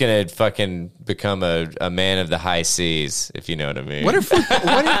just gonna fucking become a man of the high seas, if you know what I mean. What if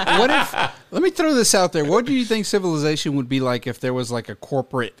let me throw this out there. What do you think civilization would be like if there was like a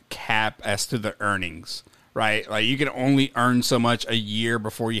corporate cap as to the earnings? Right? Like you can only earn so much a year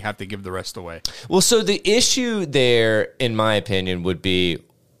before you have to give the rest away. Well, so the issue there, in my opinion, would be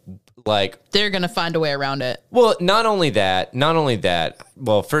like they're gonna find a way around it. Well, not only that.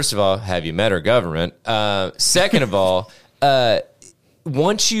 Well, first of all, have you met our government? Second of all,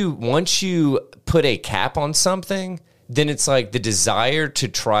 once you put a cap on something, then it's like the desire to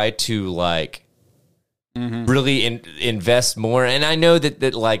try to like really invest more. And I know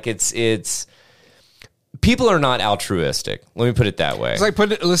that like it's people are not altruistic. Let me put it that way.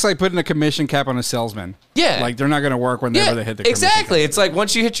 It's like putting a commission cap on a salesman. Yeah. Like they're not going to work whenever they hit the commission exactly. cap. It's like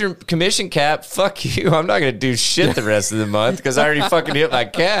once you hit your commission cap, fuck you. I'm not going to do shit the rest of the month because I already fucking hit my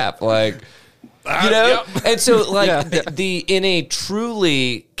cap. Like, you know? Yep. And so like the in a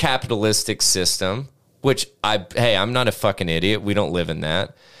truly capitalistic system, which I'm not a fucking idiot. We don't live in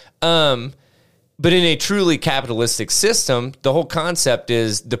that. But in a truly capitalistic system, the whole concept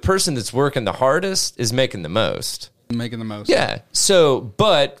is the person that's working the hardest is making the most. Yeah. So,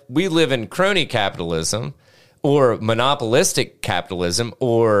 but we live in crony capitalism or monopolistic capitalism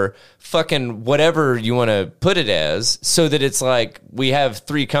or fucking whatever you want to put it as, so that it's like we have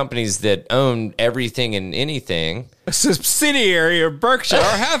 3 companies that own everything and anything. A subsidiary of Berkshire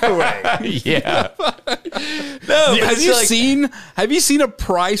Hathaway. Yeah. No, have you seen a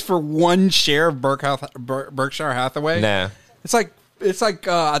price for one share of Berkshire Hathaway? Nah. It's like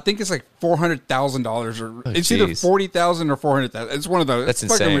I think it's like $400,000 or it's either 40,000 or 400,000. It's one of those. That's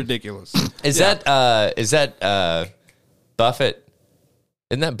it's insane. Fucking ridiculous. Is that Buffett?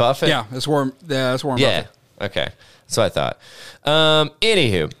 Isn't that Buffett? Yeah, that's Warren. Yeah, that's Warren. Yeah. Buffett. Okay. That's what I thought.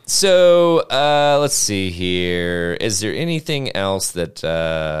 Anywho, so let's see here. Is there anything else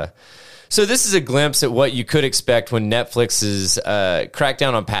that? So this is a glimpse at what you could expect when Netflix's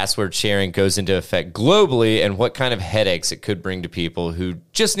crackdown on password sharing goes into effect globally, and what kind of headaches it could bring to people who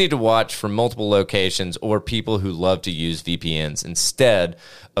just need to watch from multiple locations, or people who love to use VPNs inside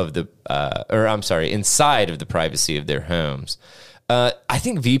of the privacy of their homes. I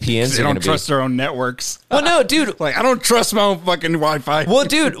think VPNs they don't trust their own networks. Well, no, dude. Like, I don't trust my own fucking Wi-Fi. Well,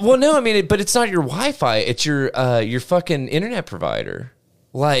 dude. Well, no, I mean, but it's not your Wi-Fi. It's your fucking internet provider.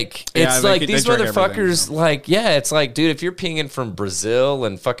 Like, it's like these motherfuckers, like, yeah, it's like, dude, if you're pinging from Brazil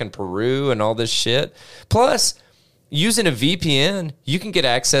and fucking Peru and all this shit, plus using a VPN, you can get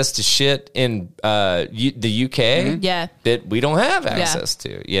access to shit in the UK that we don't have access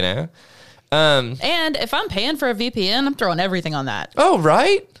to, you know? And if I'm paying for a VPN, I'm throwing everything on that. Oh,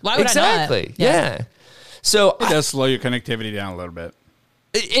 right? Why would I not? Yeah. So it does slow your connectivity down a little bit.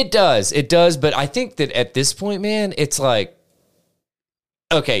 It does. But I think that at this point, man, it's like,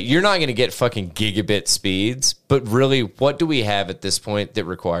 okay, you're not going to get fucking gigabit speeds, but really, what do we have at this point that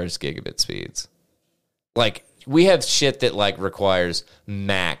requires gigabit speeds? Like, we have shit that like requires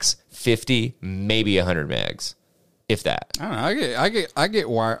max 50, maybe 100 megs, if that. I don't know. I get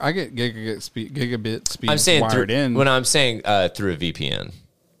gigabit speed. I'm saying wired in. When I'm saying through a VPN.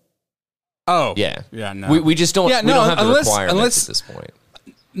 Oh yeah. No, we just don't. Yeah, we don't have the requirements at this point.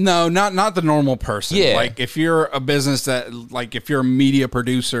 No, not the normal person. Yeah. Like if you're a business that, like if you're a media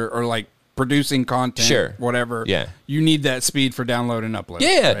producer or like producing content, whatever. Yeah. You need that speed for download and upload.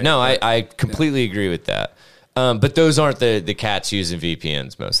 Yeah. Right? No, I completely agree with that. But those aren't the cats using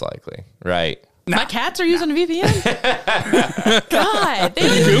VPNs, most likely, right? My cats are using a VPN? God, they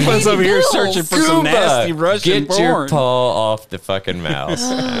don't even Goomba's over here searching for some nasty Russian porn. Get your paw off the fucking mouse.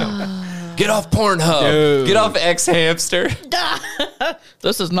 Get off Pornhub. Dude. Get off X Hamster.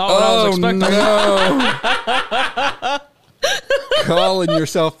 This is not what I was expecting. No. Calling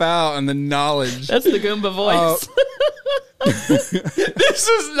yourself out on the knowledge. That's the Goomba voice. This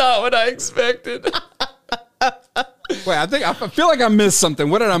is not what I expected. Wait, I feel like I missed something.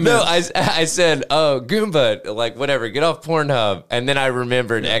 What did I miss? No, I said, oh, Goomba, like whatever, get off Pornhub. And then I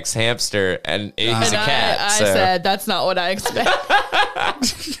remembered X Hamster, and he's a cat. I said, that's not what I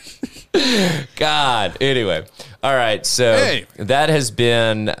expected. God. Anyway. All right. So that has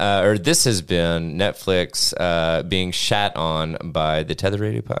been, this has been Netflix being shat on by the Tether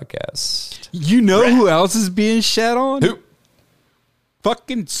Radio podcast. You know who else is being shat on? Who?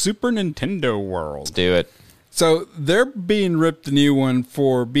 Fucking Super Nintendo World. Let's do it. So they're being ripped a new one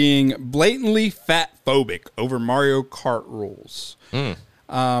for being blatantly fat phobic over Mario Kart rules.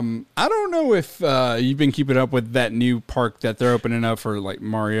 I don't know if you've been keeping up with that new park that they're opening up for like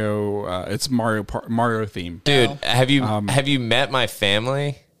Mario. It's Mario theme. Dude, have you met my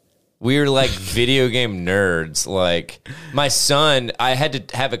family? We're like video game nerds. Like my son, I had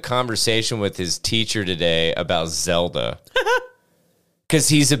to have a conversation with his teacher today about Zelda because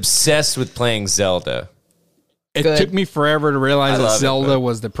he's obsessed with playing Zelda. It took me forever to realize that Zelda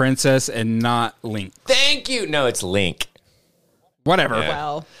was the princess and not Link. Thank you. No, it's Link. Whatever. Yeah.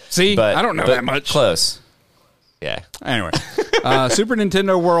 Well, see, I don't know that much. Close. Yeah. Anyway, Super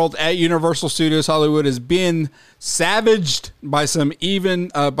Nintendo World at Universal Studios Hollywood is being savaged by some.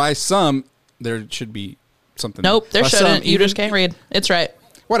 There should be something. Nope, there shouldn't. You just can't read. It's right.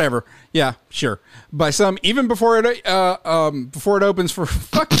 Whatever. Yeah, sure. By some, even before it opens for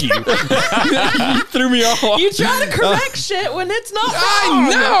fuck you. You threw me off. You try to correct shit when it's not wrong. I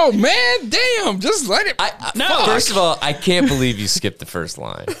know, man. Damn. Just let it. No. First of all, I can't believe you skipped the first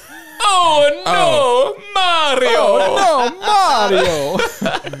line. Oh no, Mario! Oh no,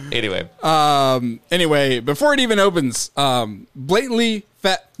 Mario! Anyway, before it even opens, blatantly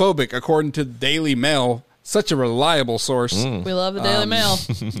fat phobic, according to the Daily Mail, such a reliable source. We love the Daily Mail.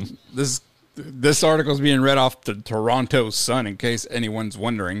 This article is being read off the Toronto Sun, in case anyone's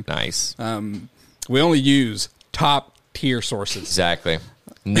wondering. Nice. We only use top tier sources. Exactly.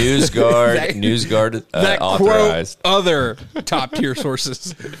 NewsGuard that authorized. Quote other top tier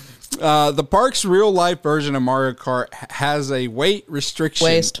sources. The park's real life version of Mario Kart has a weight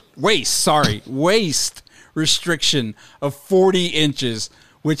restriction. Waist restriction of 40 inches,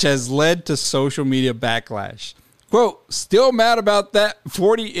 which has led to social media backlash. Quote, still mad about that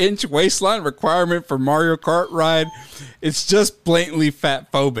 40-inch waistline requirement for Mario Kart ride. It's just blatantly fat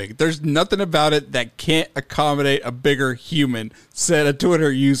phobic. There's nothing about it that can't accommodate a bigger human, said a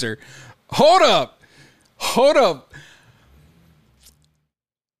Twitter user. Hold up.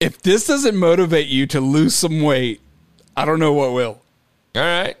 If this doesn't motivate you to lose some weight, I don't know what will. All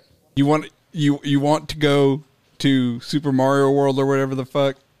right. You want to go to Super Mario World or whatever the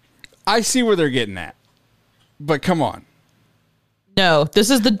fuck? I see where they're getting at. But come on. No,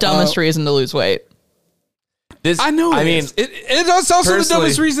 this is the dumbest reason to lose weight. I know. It's also the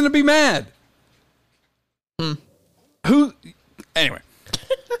dumbest reason to be mad. Anyway.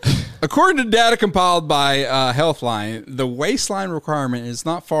 According to data compiled by Healthline, the waistline requirement is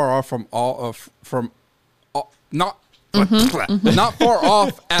not far off not far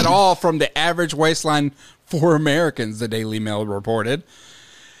off at all from the average waistline for Americans, the Daily Mail reported.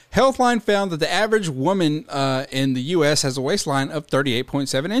 Healthline found that the average woman in the U.S. has a waistline of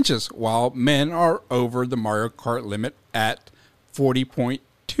 38.7 inches, while men are over the Mario Kart limit at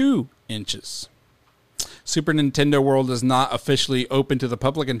 40.2 inches. Super Nintendo World is not officially open to the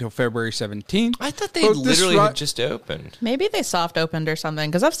public until February 17th. I thought they literally had just opened. Maybe they soft opened or something,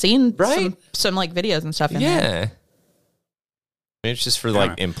 because I've seen some like videos and stuff in there. Maybe it's just for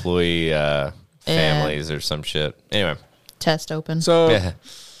like employee families or some shit. Anyway. Test open. So,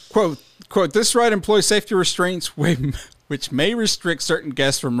 quote, this ride employs safety restraints which may restrict certain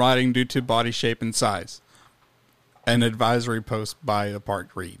guests from riding due to body shape and size. An advisory post by the park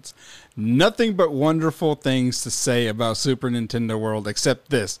reads, nothing but wonderful things to say about Super Nintendo World except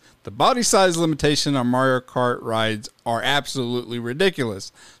this. The body size limitation on Mario Kart rides are absolutely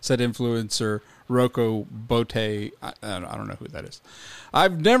ridiculous, said influencer Rocco Bote. I don't know who that is.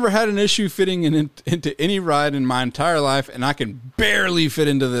 I've never had an issue fitting into any ride in my entire life, and I can barely fit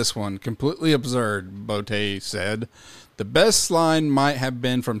into this one. Completely absurd, Bote said. The best line might have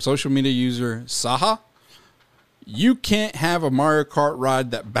been from social media user Saha. You can't have a Mario Kart ride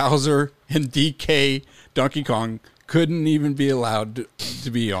that Bowser and DK Donkey Kong couldn't even be allowed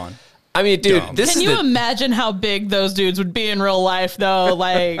to be on. I mean, dude, Can you imagine how big those dudes would be in real life, though?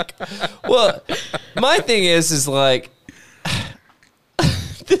 Like, well, my thing is like,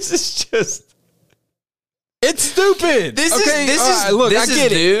 this is just, it's stupid. This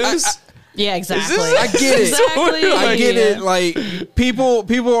is news. Yeah, exactly. I get it. Exactly. I get it. Like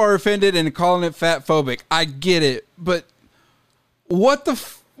people are offended and calling it fat phobic. I get it, but what the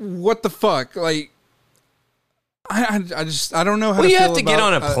fuck? Like, I don't know how. Well, to you feel have to get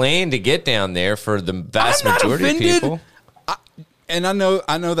on a plane to get down there for the vast majority of people. And I know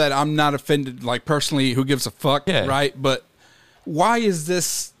that I'm not offended. Like personally, who gives a fuck, right? But why is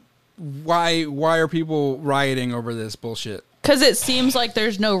this? Why are people rioting over this bullshit? Because it seems like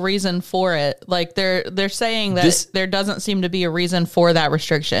there's no reason for it. Like they're saying that there doesn't seem to be a reason for that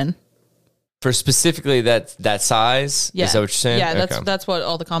restriction. For specifically that size? Yeah. Is that what you're saying? Yeah, that's what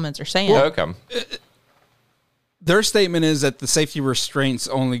all the comments are saying. Well, okay. Their statement is that the safety restraints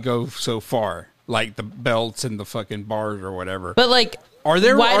only go so far, like the belts and the fucking bars or whatever. But like, are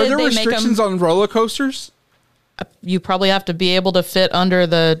there restrictions on roller coasters? You probably have to be able to fit under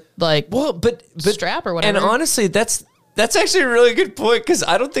the but strap or whatever. And honestly, that's actually a really good point, because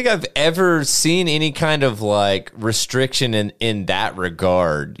I don't think I've ever seen any kind of like restriction in that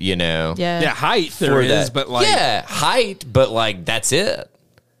regard, you know? Yeah, height there is, but like... Yeah, height, but like that's it.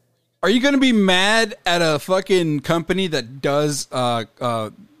 Are you going to be mad at a fucking company that does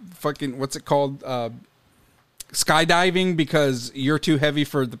fucking, what's it called? Skydiving because you're too heavy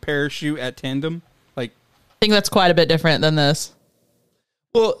for the parachute at Tandem? Like, think that's quite a bit different than this.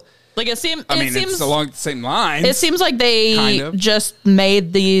 Well, Like it seems. It's along the same lines. It seems like they Kind of. just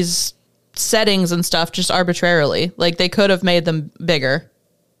made these settings and stuff just arbitrarily. Like they could have made them bigger.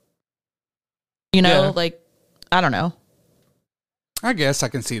 You know, Yeah. like I don't know. I guess I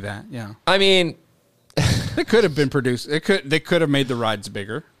can see that. Yeah, I mean, it could have been produced. They could have made the rides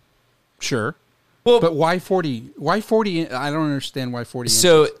bigger. Sure. well, But why 40? Why 40? I don't understand why 40.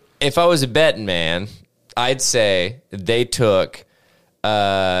 so if I was a betting man, I'd say they took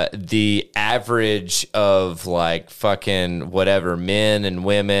the average of like fucking whatever men and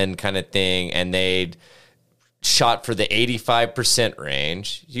women kind of thing, and they'd shot for the 85%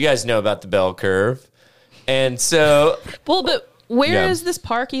 range. You guys know about the bell curve. And so Well, but where is Yeah. this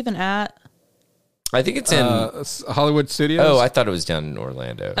park even at? I think it's in Hollywood Studios. Oh, I thought it was down in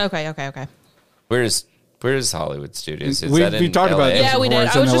Orlando. Okay. Where's Hollywood Studios? Is We- that we in talked about LA? this. Yeah, we did.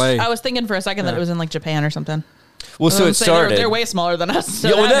 It's I in was LA. I was thinking for a second that it was in like Japan or something. Well, so it started. They're way smaller than us. So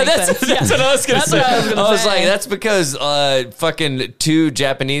Yeah, well, that makes that's sense. that's Yeah. what I was gonna That's say. what I was gonna say. like, that's because fucking 2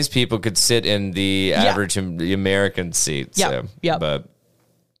 Japanese people could sit in the average American seat. Yep, So, yep. But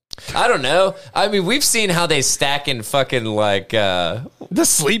I don't know. I mean, we've seen how they stack in fucking like the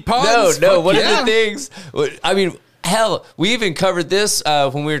sleep pods. no. Fuck What yeah. are the things? I mean, hell, we even covered this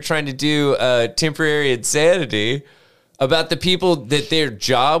when we were trying to do temporary insanity. About the people that their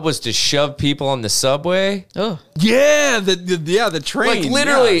job was to shove people on the subway. Oh, Yeah, the train. Like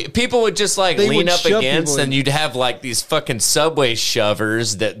literally, people would just like They lean would up shove against, people in. and you'd have like these fucking subway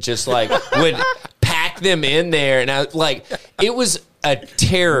shovers that just like would pack them in there, and it was a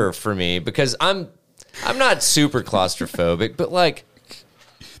terror for me because I'm not super claustrophobic, but like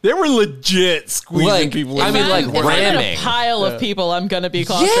They were legit squeezing Like, people in. I mean, If like, I'm in ramming. a pile of people, I'm gonna be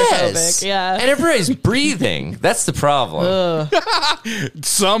claustrophobic. yes, Yeah. and everybody's breathing. That's the problem.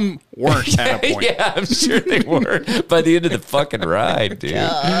 some weren't at a point. Yeah, I'm sure they were by the end of the fucking ride, dude.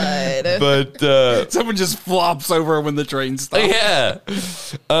 But Someone just flops over when the train stops. yeah.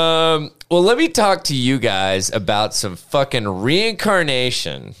 Well, let me talk to you guys about some fucking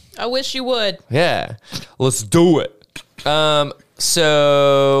reincarnation. I wish you would. Yeah, let's do it.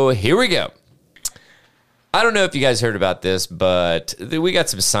 So here we go. I don't know if you guys heard about this, but we got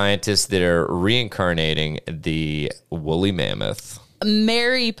some scientists that are reincarnating the woolly mammoth.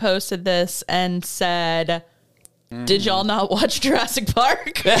 Mary posted this and said, "Did y'all not watch Jurassic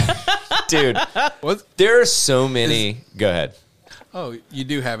Park?" Dude, What? there are so many. Go ahead. Oh, you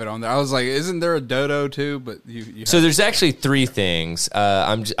do have it on there. I was like, isn't there a dodo too? But you So there's actually 3 things.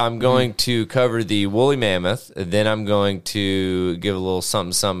 I'm going to cover the woolly mammoth. Then I'm going to give a little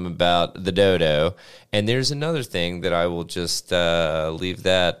something about the dodo. And there's another thing that I will just leave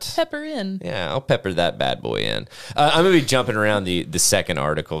that. Pepper in. Yeah, I'll pepper that bad boy in. I'm going to be jumping around the second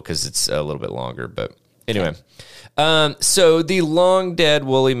article because it's a little bit longer. But anyway. So the long dead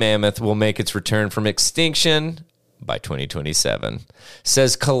woolly mammoth will make its return from extinction by 2027,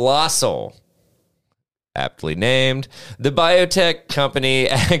 says Colossal, aptly named, the biotech company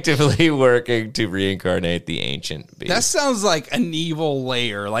actively working to reincarnate the ancient beast. That sounds like an evil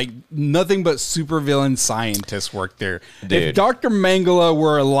layer. Like nothing but supervillain scientists work there. Dude. If Dr. Mangala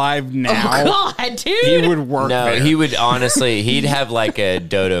were alive now, God, dude. he would work no, there. he would honestly, he'd have like a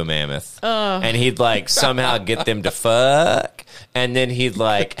dodo mammoth, and he'd like somehow get them to fuck, and then he'd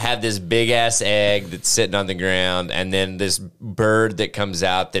like have this big ass egg that's sitting on the ground, and then this bird that comes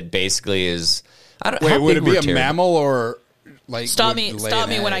out that basically is. I don't. Wait, how would big it be were a pterodactyls? mammal or like? Stop would me! lay Stop an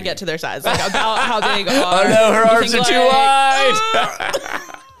me when I egg? get to their size. Like about how big are? Oh no, her you arms are think, too like-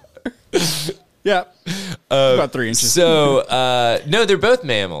 wide. Yeah, about 3 inches. So, no, they're both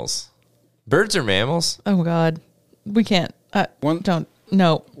mammals. Birds are mammals. Oh God, we can't. One- Don't.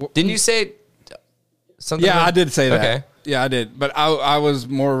 No. Didn't you say something? Yeah, about- I did say that. Okay. Yeah, I did. But I was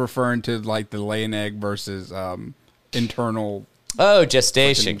more referring to like the laying egg versus internal. Oh,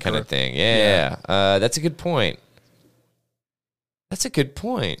 gestation Fucking kind of birth. thing. Yeah. That's a good point. That's a good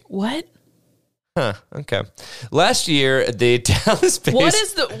point. What? Huh. Okay. Last year, the Dallas-based... What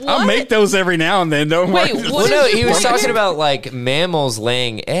is the? What? I'll make those every now and then. Don't Wait, worry. what Well, is no, your he was point? talking about like mammals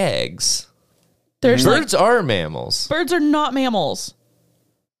laying eggs. There's like, Birds are mammals. birds are not mammals.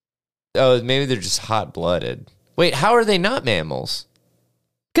 Oh, maybe they're just hot-blooded. Wait, how are they not mammals?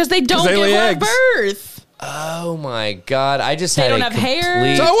 Because they don't they give lay live eggs. birth. Oh my God! I just They had don't a have hair?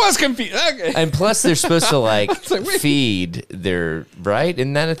 complete- So I was confused. Okay. And plus, they're supposed to like like, wait. feed their right.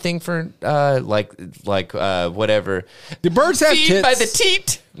 Isn't that a thing for whatever? The birds have Feed tits. by the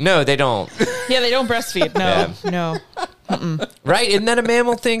teat? No, they don't. Yeah, they don't breastfeed. No, Yeah. no. Right? Isn't that a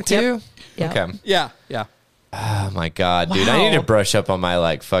mammal thing too? Yep. Okay. Yeah, yeah. Oh my god, dude! I need to brush up on my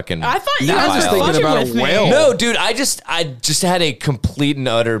like fucking. I thought you I was guys just were thinking fucking about with a whale. me. No, dude, I just had a complete and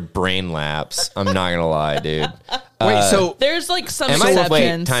utter brain lapse. I'm not gonna lie, dude. Wait, so There's like some Am I? Wait,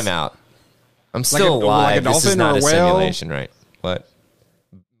 exceptions. time out. I'm still like alive. a This is dolphin or not a a whale? simulation, right? What?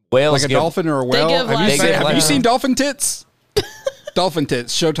 Whales like a give- dolphin or a whale? give Have you life seen, support. have you seen Dolphin Tits? Dolphin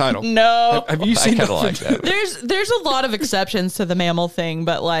Tits, show title. No. Have you I seen kind of Dolphin like that. There's a lot of exceptions to the mammal thing,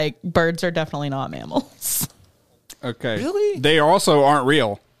 but like birds are definitely not mammals. Okay. Really? They also aren't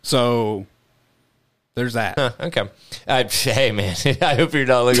real. So there's that. Okay. Hey, man, I hope you're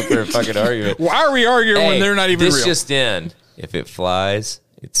not looking for a fucking argument. Why are we arguing when Hey, they're not even this real? just in. If it flies,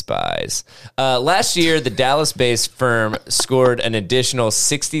 it spies. Last year, the Dallas-based firm scored an additional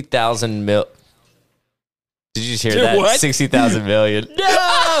 60,000 mil. Did you just hear that? What? 60,000 million.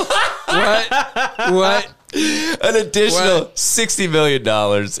 No. What? An additional $60 million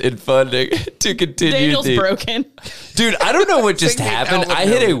in funding to continue Daniel's the. broken. Dude, I don't know what just 60,000 happened. I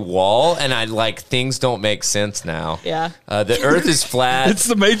hit a million. wall, and I like things don't make sense now. Yeah. The Earth is flat. It's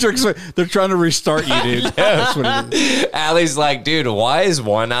the Matrix. They're trying to restart you, dude. That's what it is. Allie's like, dude, why is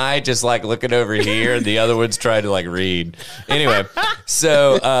one eye just like looking over here and the other one's trying to like read? Anyway,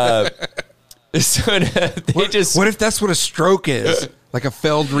 so they just. What if that's what a stroke is? Like a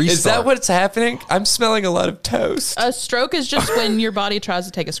failed restart. Is that what's happening? I'm smelling a lot of toast. A stroke is just when your body tries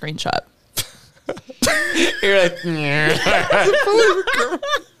to take a screenshot. You're like,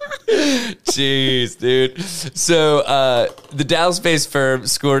 jeez, dude. So the Dallas-based firm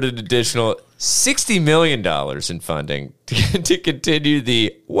scored an additional $60 million in funding to continue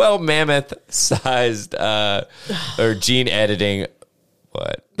the mammoth-sized or gene editing.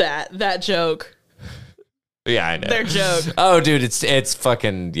 What? That joke. Yeah, I know. Their joke. Oh, dude, it's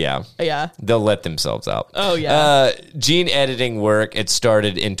fucking yeah. Yeah. They'll let themselves out. Oh, yeah. Gene editing work, it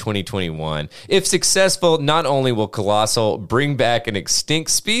started in 2021. If successful, not only will Colossal bring back an extinct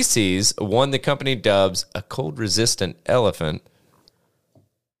species, one the company dubs a cold-resistant elephant.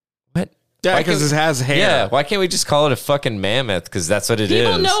 What? Yeah, Why because can't it has hair. Yeah, why can't we just call it a fucking mammoth? Because that's what it is.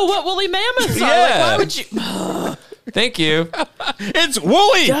 People know what woolly mammoths are. Yeah. Like, why would you? Thank you. It's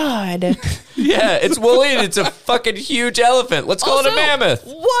woolly. God. Yeah, it's woolly and it's a fucking huge elephant. Let's call it a mammoth.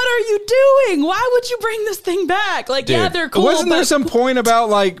 What are you doing? Why would you bring this thing back? Like, Dude. yeah, they're cool. Wasn't there but- some point about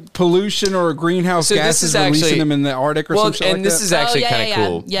like pollution or greenhouse So this gases is actually- releasing them in the Arctic or some shit and like this that? is actually Oh, yeah, kind of yeah,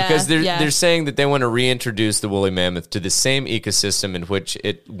 cool yeah. because Yeah. they're saying that they want to reintroduce the woolly mammoth to the same ecosystem in which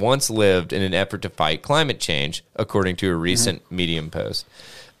it once lived in an effort to fight climate change, according to a recent Medium post.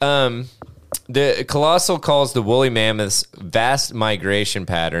 The Colossal calls the woolly mammoth's vast migration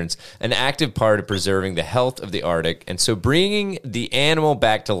patterns an active part of preserving the health of the Arctic, and so bringing the animal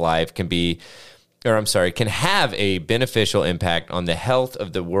back to life can have a beneficial impact on the health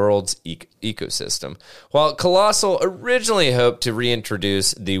of the world's ecosystem. While Colossal originally hoped to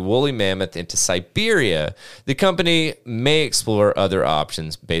reintroduce the woolly mammoth into Siberia, the company may explore other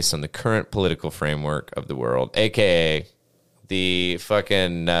options based on the current political framework of the world, aka the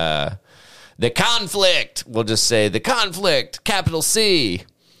fucking the conflict. We'll just say the conflict, capital C.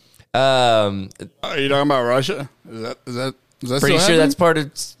 Are you talking about Russia? Is that Pretty still sure happening? that's part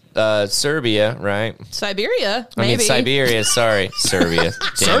of Serbia, right? Siberia, I mean, maybe. Siberia. Sorry, Serbia.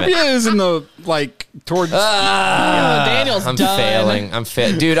 Damn Serbia it. is in the like towards. Daniel's I'm done.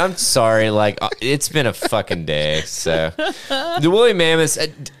 failing. Dude, I'm sorry. Like, it's been a fucking day. So, the woolly mammoths.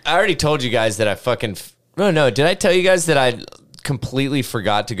 I already told you guys that I fucking. No. Did I tell you guys that I completely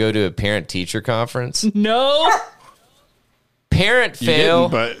forgot to go to a parent-teacher conference? No. Parent You fail.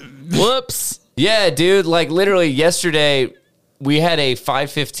 didn't, but Whoops. Yeah, dude. Like, literally yesterday, we had a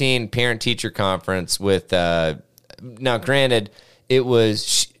 5:15 parent-teacher conference with. Now, granted, it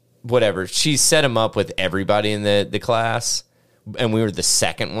was whatever. She set him up with everybody in the class, and we were the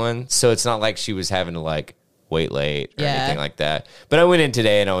second one, so it's not like she was having to like wait late or anything like that. But I went in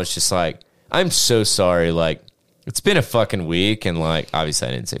today, and I was just like, I'm so sorry. Like, it's been a fucking week, and like, obviously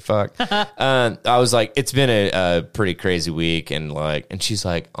I didn't say fuck. I was like, it's been a pretty crazy week, and like, and she's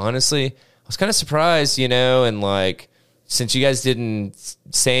like, honestly, I was kind of surprised, and like, since you guys didn't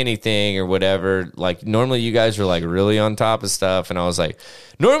say anything or whatever, like, normally you guys are like really on top of stuff, and I was like,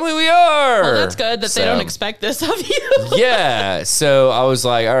 normally we are. Well, that's good that they don't expect this of you. Yeah, so I was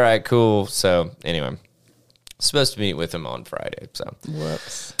like, all right, cool. So anyway. Supposed to meet with him on Friday. So,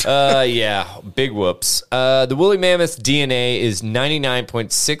 Whoops. yeah, big whoops. The woolly mammoth DNA is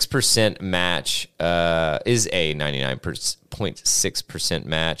 99.6% match. Is a 99.6%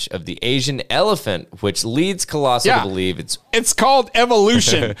 match of the Asian elephant, which leads Colossal to believe it's called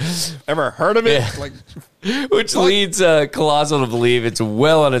evolution. Ever heard of it? Yeah. Like, which leads Colossal to believe it's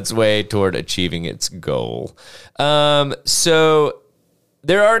well on its way toward achieving its goal. So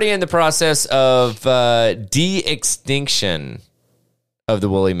they're already in the process of de-extinction of the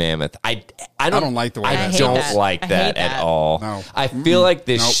woolly mammoth. I don't like the way I that don't sounds. like I that hate at that. all. No. I feel like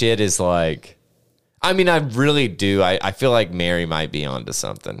this Nope. shit is like, I mean, I really do. I feel like Mary might be onto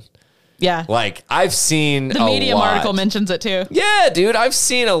something. Yeah. Like, I've seen The a Medium lot. article mentions it too. Yeah, dude, I've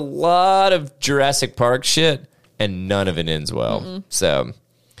seen a lot of Jurassic Park shit, and none of it ends well. Mm-mm. So,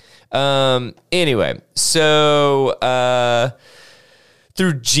 anyway, so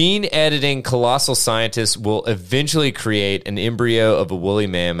through gene editing, Colossal scientists will eventually create an embryo of a woolly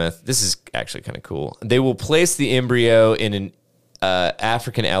mammoth. This is actually kind of cool. They will place the embryo in an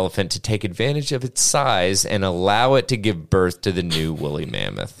African elephant to take advantage of its size and allow it to give birth to the new woolly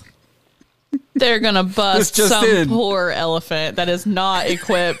mammoth. They're gonna bust just some in. poor elephant that is not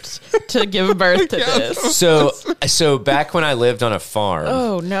equipped to give birth to this. So back when I lived on a farm,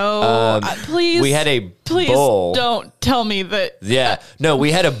 Oh no! Please, we had a please bull. don't tell me that. Yeah. No,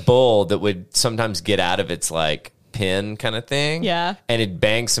 we had a bull that would sometimes get out of its like pen kind of thing. Yeah. And it'd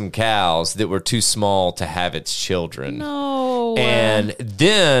bang some cows that were too small to have its children. No. And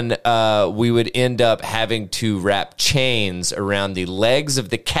then we would end up having to wrap chains around the legs of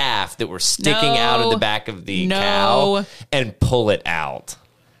the calf that were sticking out of the back of the cow and pull it out.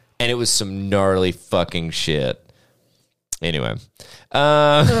 And it was some gnarly fucking shit. Anyway.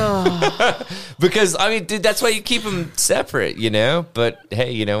 Because, I mean, dude, that's why you keep them separate, you know? But,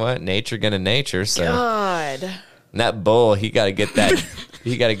 hey, you know what? Nature gonna nature, so. God. And that bull, he got to get that.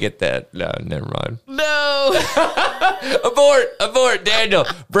 He got to get that. No, never mind. No. Abort, Daniel.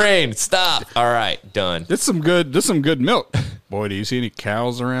 Brain, stop. All right, done. This some good milk. Boy, do you see any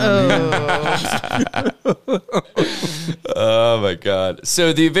cows around here? Oh my God.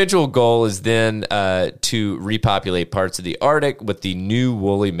 So the eventual goal is then to repopulate parts of the Arctic with the new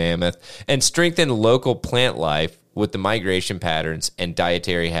woolly mammoth and strengthen local plant life with the migration patterns and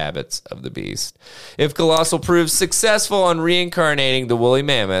dietary habits of the beast. If Colossal proves successful on reincarnating the woolly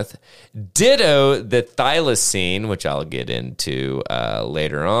mammoth, ditto the thylacine, which I'll get into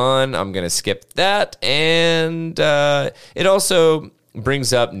later on. I'm going to skip that. And it also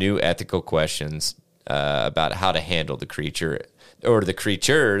brings up new ethical questions about how to handle the creature or the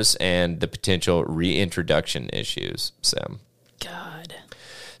creatures and the potential reintroduction issues. God.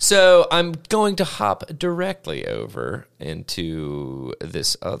 So I'm going to hop directly over into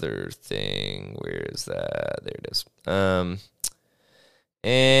this other thing. Where is that? There it is.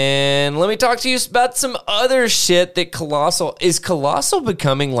 And let me talk to you about some other shit that Colossal... Is Colossal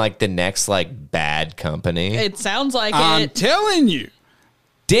becoming like the next like bad company? It sounds like I'm it. telling you.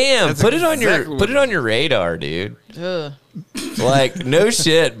 Damn, That's put exactly it on your radar, dude. Ugh. Like, no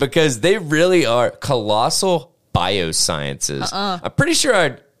shit, because they really are Colossal Biosciences. I'm pretty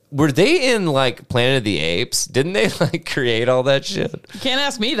sure were they in like Planet of the Apes? Didn't they like create all that shit? You can't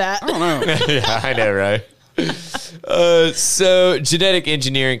ask me that. I don't know. Yeah, I know, right? So, genetic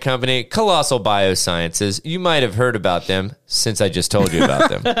engineering company, Colossal Biosciences. You might have heard about them since I just told you about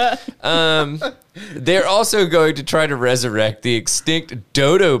them. They're also going to try to resurrect the extinct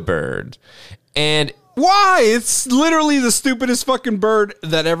dodo bird. And Why? It's literally the stupidest fucking bird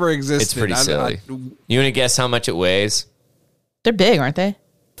that ever existed. it's pretty silly. You want to guess how much it weighs? They're big, aren't they?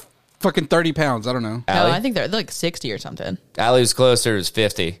 Fucking 30 pounds. I don't know. No, Allie? I think they're like 60 or something. Allie was closer. It was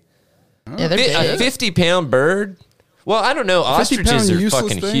 50. Yeah, they're A big. 50-pound bird? Well, I don't know. 50-pound Ostriches are useless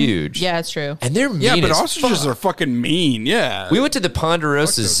fucking thing? huge. Yeah, it's true. And they're mean Yeah, but as ostriches fuck. are fucking mean. Yeah. We went to the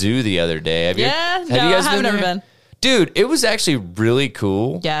Ponderosa Zoo the other day. Have you? Yeah? Have No, you guys I haven't been ever there? been. Dude, it was actually really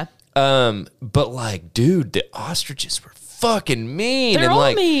cool. Yeah. But like, dude, the ostriches were fucking mean. They're and all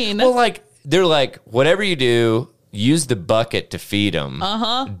like, mean. Well, like, they're like, whatever you do, use the bucket to feed them.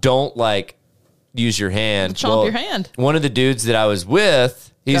 Don't like use your hand. Chomp your hand. One of the dudes that I was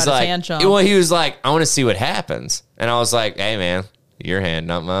with, he's Got his like, hand chomped. well, he was like, I want to see what happens. And I was like, hey man, your hand,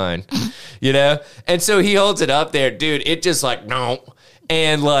 not mine. You know? And so he holds it up there, dude. It just like, no.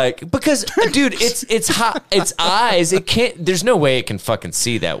 And like, because dude, it's hot, its eyes, it can't, there's no way it can fucking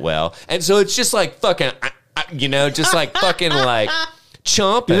see that well. And so it's just like fucking, you know, just like fucking like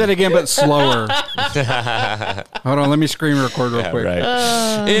chomping. Do that again, but slower. Hold on, let me screen record real quick. Right.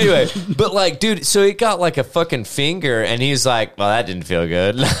 Anyway, but like, dude, so he got like a fucking finger, and he's like, "Well, that didn't feel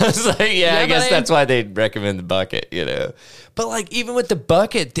good." I was like, "Yeah, I guess that's why they recommend the bucket," you know. But like, even with the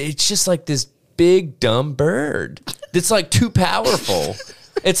bucket, it's just like this big dumb bird that's like too powerful.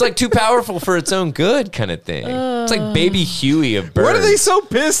 It's like too powerful for its own good, kind of thing. It's like Baby Huey of birds. What are they so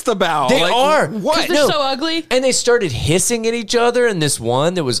pissed about? They are. What? They're so ugly. And they started hissing at each other, and this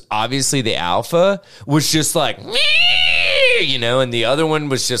one that was obviously the alpha was just like, you know, and the other one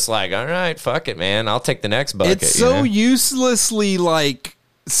was just like, all right, fuck it, man. I'll take the next bucket. It's so uselessly like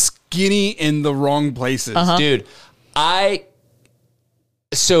skinny in the wrong places. Dude,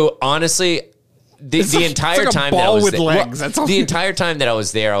 so honestly, the entire time that I was there, the entire time that I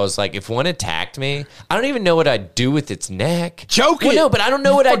was there, I was like, if one attacked me, I don't even know what I'd do with its neck. Choke it. No, but I don't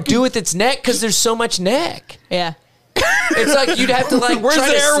know what I'd do with its neck because there's so much neck. Yeah. It's like you'd have to like Where's try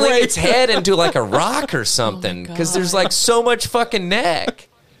the to sling airway? its head into like a rock or something because there's like so much fucking neck.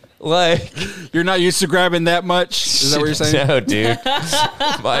 Like, you're not used to grabbing that much? Is that what you're saying? No, dude.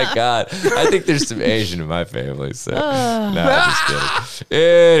 My God. I think there's some Asian in my family. So, no, I'm just kidding.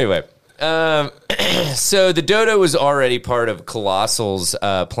 Anyway. So the dodo was already part of Colossal's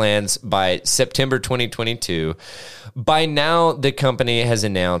plans by September 2022. By now, the company has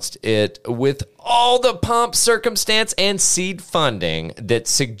announced it with all the pomp, circumstance, and seed funding that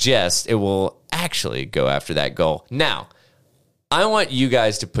suggests it will actually go after that goal. Now, I want you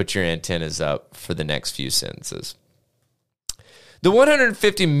guys to put your antennas up for the next few sentences. The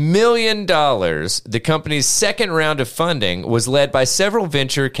 $150 million, the company's second round of funding, was led by several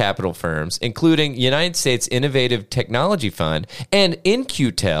venture capital firms, including United States Innovative Technology Fund and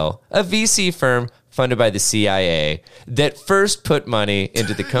InQtel, a VC firm funded by the CIA, that first put money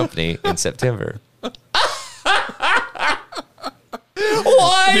into the company in September.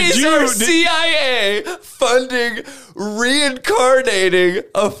 Why is our CIA funding reincarnating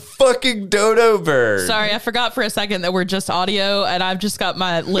a fucking dodo bird? Sorry, I forgot for a second that we're just audio, and I've just got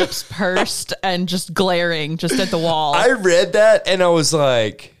my lips pursed and just glaring just at the wall. I read that and I was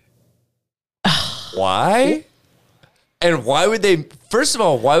like, why? And why would they, first of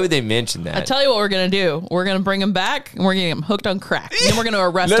all, why would they mention that? I tell you what we're going to do. We're going to bring him back, and we're going to get him hooked on crack. And then we're going to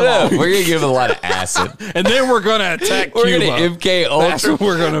arrest them all. We're going to give him a lot of acid. And then we're going to attack We're Cuba. going to MK Ultra. That's what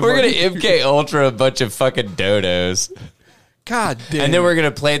we're going to We're going to MK Ultra a bunch of fucking dodos. God damn. And then we're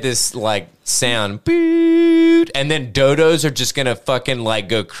going to play this like sound. Boot, and then dodos are just going to fucking like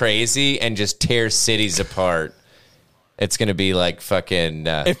go crazy and just tear cities apart. It's going to be like fucking...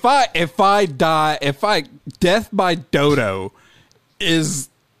 If I death by dodo is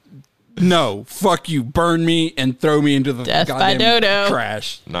no, fuck you, burn me and throw me into the Death goddamn by dodo.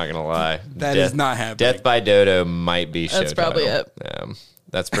 trash. I'm not going to lie. That is not happening. Death by dodo might be show That's probably title. it.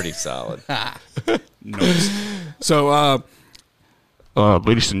 That's pretty solid. Nope. So,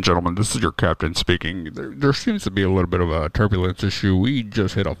 ladies and gentlemen, this is your captain speaking. There seems to be a little bit of a turbulence issue. We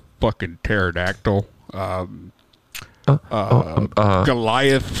just hit a fucking pterodactyl.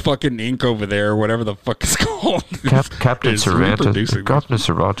 Goliath fucking ink over there, whatever the fuck it's called. Captain Cervantes,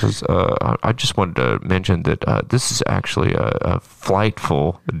 I just wanted to mention that this is actually a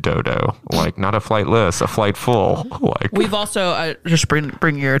flightful dodo, like not a flightless, a flightful. Like We've also just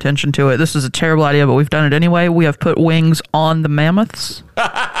bring your attention to it. This is a terrible idea, but we've done it anyway. We have put wings on the mammoths.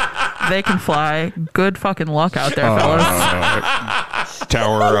 They can fly. Good fucking luck out there, fellas.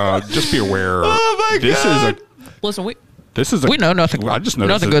 Tower, just be aware. Oh my this God. Listen, we know nothing. I just noticed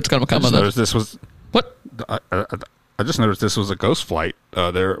nothing good's gonna come of this. This was What? I just noticed this was a ghost flight.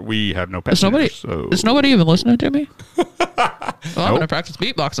 There, we have no passengers. Is nobody even listening to me? Well, I'm gonna practice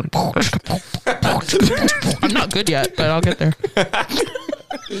beatboxing. I'm not good yet, but I'll get there.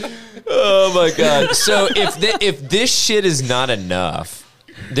 Oh my God. So if this shit is not enough,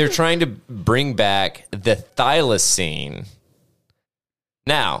 they're trying to bring back the thylacine.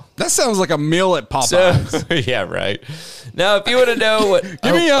 Now, that sounds like a meal at Popeyes. So, yeah, right. Now, if you want to know what...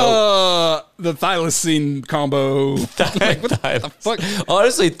 Give me the thylacine combo. What the fuck?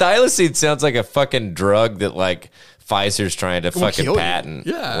 Honestly, thylacine sounds like a fucking drug that, like, Pfizer's trying to fucking patent.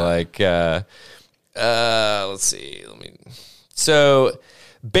 Yeah. Like, let's see. So,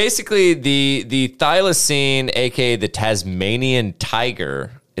 basically, the thylacine, a.k.a. the Tasmanian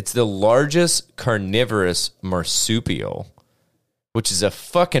tiger, it's the largest carnivorous marsupial, which is a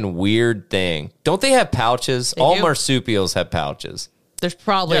fucking weird thing. Don't they have pouches? All marsupials have pouches. There's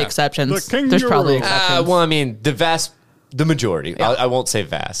probably exceptions. The There's probably exceptions. Well, I mean, the majority. Yeah. I won't say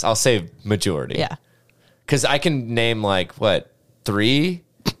vast. I'll say majority. Yeah. Because I can name, like, what, 3?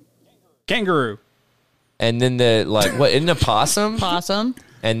 Kangaroo. And then the what? Isn't a possum? Possum.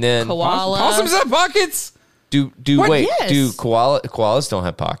 And then Koala. Possums have pockets. Do koalas don't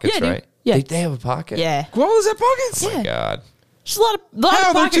have pockets, Yeah, right? yeah. They have a pocket. Yeah. Koalas have pockets. Oh my God. There's a lot of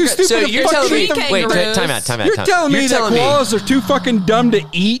How? They're pocket too grips. stupid So to you're fucking telling me? eat them. Wait, kangaroos. time out. You're telling me that koalas are too fucking dumb to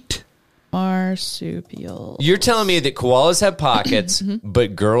eat? Marsupial. You're telling me that koalas have pockets,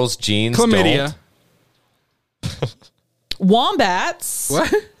 but girls' jeans Chlamydia. don't? Wombats.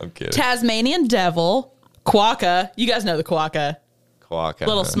 What? I'm kidding. Tasmanian devil. Quokka. You guys know the quokka. Quokka.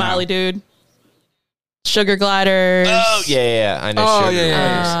 Little smiley dude. Sugar gliders. Oh yeah. I know. Oh, sugar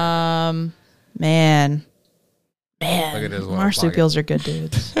yeah. gliders. Man. Look at his little Marsupials are good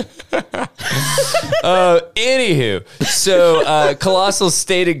dudes. Anywho, so Colossal's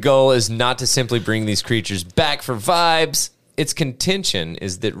stated goal is not to simply bring these creatures back for vibes. Its contention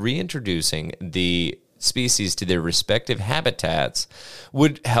is that reintroducing the species to their respective habitats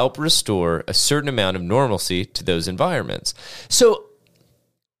would help restore a certain amount of normalcy to those environments. So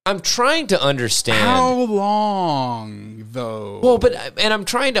I'm trying to understand. How long, though? Well, and I'm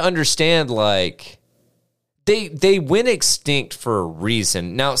trying to understand, like, they went extinct for a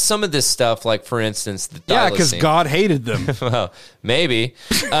reason. Now, some of this stuff, like, for instance, the yeah, because thylacine. God hated them. Well, maybe.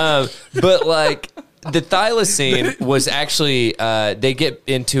 But, like, the thylacine was actually, they get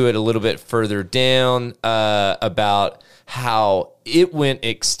into it a little bit further down about how it went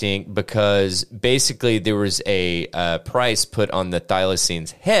extinct because basically there was a price put on the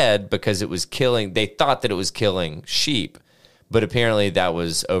thylacine's head because it was killing, they thought that it was killing sheep. But apparently that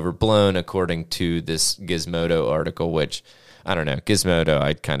was overblown according to this Gizmodo article, which, I don't know, Gizmodo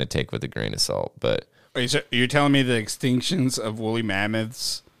I'd kind of take with a grain of salt. But Wait, so you're telling me the extinctions of woolly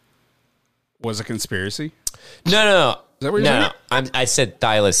mammoths was a conspiracy? No. Is that what you're saying? I said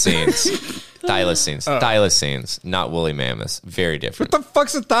thylacines. Thylacines, not woolly mammoths. Very different. What the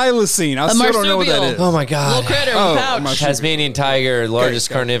fuck's a thylacine? I still don't know what that marsupial. is. Oh my God. Little critter Oh, with a pouch. marsupial. Tasmanian tiger,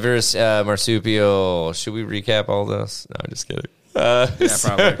 largest Okay. carnivorous marsupial. Should we recap all this? No, I'm just kidding. Yeah,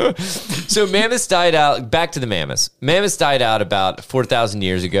 probably. So mammoths died out. Back to the mammoths. Mammoths died out about 4,000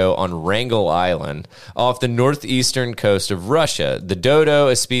 years ago on Wrangel Island off the northeastern coast of Russia. The dodo,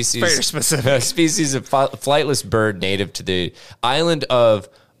 a species, Very specific. a species of flightless bird native to the island of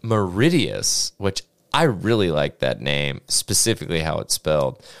Mauritius, which I really like that name, specifically how it's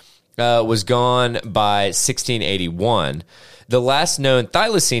spelled, was gone by 1681. The last known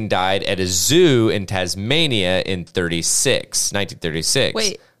thylacine died at a zoo in Tasmania in 1936.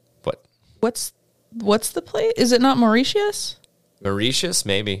 Wait. What? What's the place? Is it not Mauritius? Mauritius?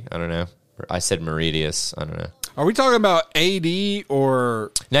 Maybe. I don't know. I said Mauritius. I don't know. Are we talking about AD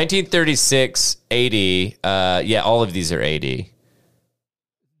or 1936 AD. Yeah, all of these are AD.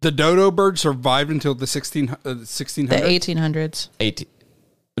 the dodo bird survived until the 1600s? The 1800s. 18.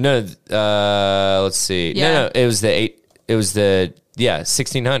 No, let's see. Yeah. No, it was the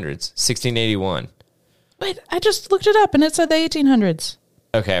 1600s, 1681. Wait, I just looked it up and it said the 1800s.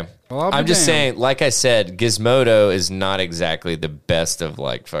 Okay. Well, I'll be I'm just damned. saying, like I said, Gizmodo is not exactly the best of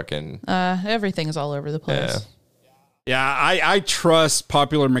like fucking. Everything's all over the place. Yeah. Yeah, I trust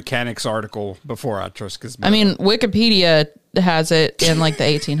Popular Mechanics article before I trust Gizmodo. I mean, Wikipedia has it in like the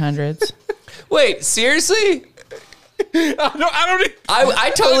 1800s. Wait, seriously?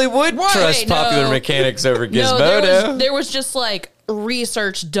 I totally would trust Wait, no. Popular Mechanics over Gizmodo. No, there was just like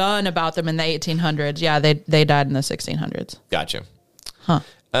research done about them in the 1800s. Yeah, they died in the 1600s. Gotcha. Huh.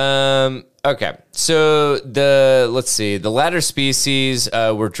 Okay. So let's see. The latter species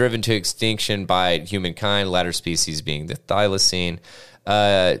were driven to extinction by humankind. Latter species being the thylacine.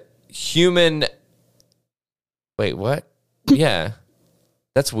 Wait, what? Yeah.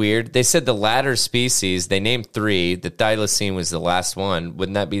 That's weird. They said the latter species. They named 3. The thylacine was the last one.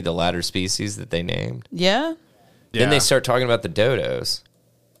 Wouldn't that be the latter species that they named? Yeah. Then they start talking about the dodos.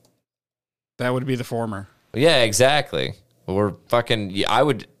 That would be the former. Yeah, exactly. Or fucking. Yeah, I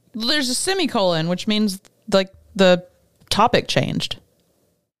would. There's a semicolon, which means like the topic changed.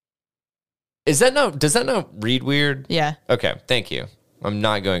 Does that not read weird? Yeah. Okay, thank you. I'm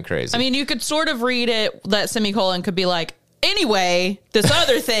not going crazy. I mean, you could sort of read it. That semicolon could be like, anyway, this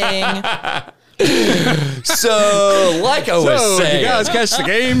other thing. so like I was So, saying, you guys catch the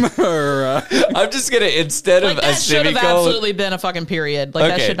game? Or, I'm just gonna instead Like of a that should have semicolon. absolutely been a fucking period. Like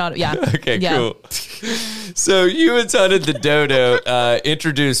that Okay. should not. Yeah. Okay, Yeah. cool. So humans hunted the dodo,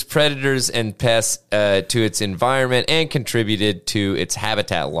 introduced predators and pests to its environment, and contributed to its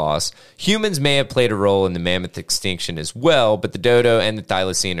habitat loss. Humans may have played a role in the mammoth extinction as well, but the dodo and the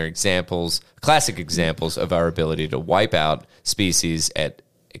thylacine are classic examples of our ability to wipe out species at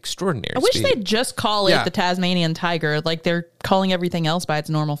extraordinary I wish speed. they'd just call it the Tasmanian tiger, like they're calling everything else by its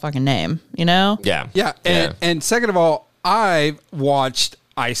normal fucking name, you know? Yeah. Yeah. And second of all, I've watched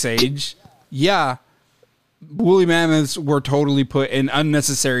Ice Age. Yeah. Woolly mammoths were totally put in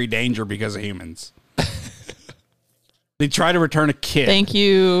unnecessary danger because of humans. They try to return a kid. Thank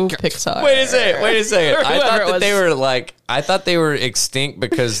you, Pixar. Wait a second. I thought they were extinct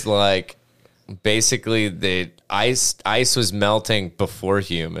because like basically the ice was melting before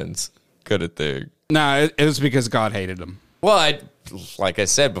humans could have thing. No, it was because God hated them. Well, like I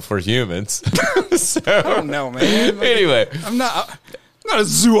said, before humans. So, I don't know, man. Like, anyway, I'm not a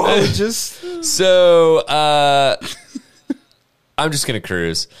zoologist. So I'm just gonna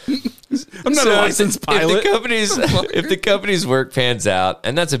cruise. I'm not a licensed pilot. If the company's work pans out,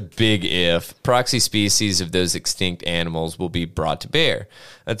 and that's a big if, proxy species of those extinct animals will be brought to bear.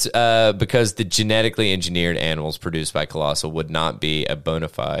 That's because the genetically engineered animals produced by Colossal would not be a bona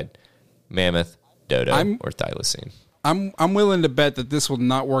fide mammoth, dodo, or thylacine. I'm willing to bet that this will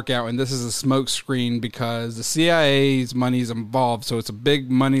not work out, and this is a smoke screen because the CIA's money is involved, so it's a big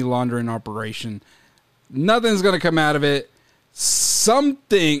money laundering operation. Nothing's going to come out of it.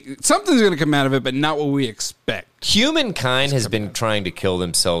 Something's going to come out of it, but not what we expect. Humankind has been trying to kill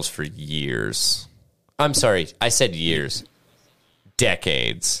themselves for years. I'm sorry, I said years.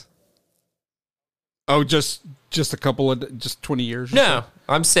 Decades. Oh, just a couple of, just 20 years? No,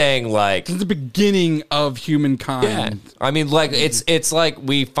 I'm saying like since the beginning of humankind. Yeah. I mean, like it's like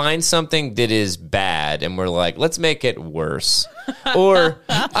we find something that is bad and we're like, let's make it worse. Or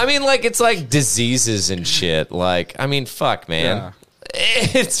I mean, like it's like diseases and shit. Like, I mean, fuck, man. Yeah.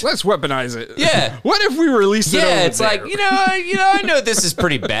 Let's weaponize it. Yeah. What if we release it? Yeah, it's there? like I know this is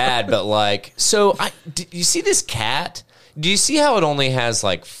pretty bad, but like, so you see this cat? Do you see how it only has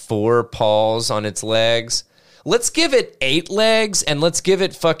like 4 paws on its legs? Let's give it 8 legs and let's give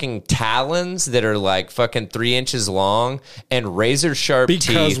it fucking talons that are like fucking 3 inches long and razor sharp teeth.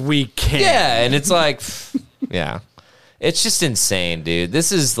 Because we can. Yeah, and it's like, yeah. It's just insane, dude.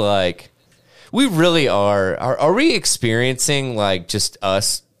 This is like, we really are we experiencing like just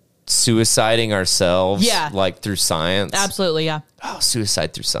us suiciding ourselves? Yeah. Like through science? Absolutely, yeah. Oh,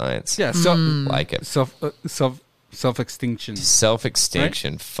 suicide through science. Yeah, Like it. Self-extinction.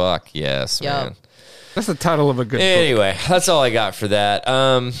 Self-extinction. Right? Fuck yes, Yep. man. That's the title of a good book. Anyway, that's all I got for that.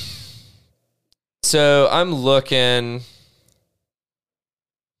 So I'm looking.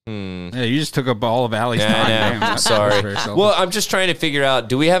 Yeah, you just took up all of Allie's time. Damn, I'm sorry. Well, I'm just trying to figure out,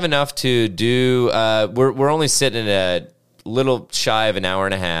 do we have enough to do, we're only sitting at a little shy of an hour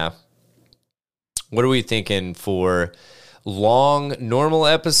and a half. What are we thinking for long normal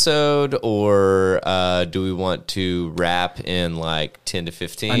episode, or do we want to wrap in like 10 to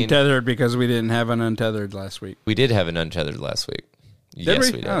 15? Untethered, because we didn't have an Untethered last week. We did have an Untethered last week. Did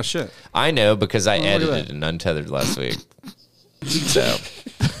we? did. Oh, shit. I know, because I look at edited that. an Untethered last week. So...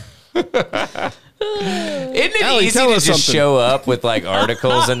 Isn't it Allie, easy tell to us just something. show up with like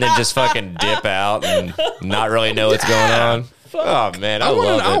articles and then just fucking dip out and not really know what's going on? Oh man, I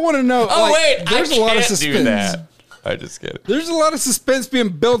love it. I want to know. Oh like, wait, there's I a lot of can't suspense. do that. I just get it. There's a lot of suspense being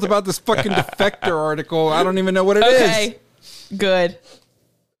built about this fucking Defector article. I don't even know what it is. Okay, good.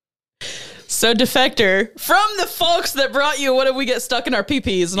 So Defector, from the folks that brought you What If We Get Stuck in Our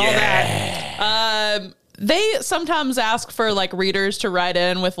Pee-Pees and all that, they sometimes ask for like readers to write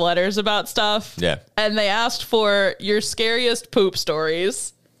in with letters about stuff. Yeah. And they asked for your scariest poop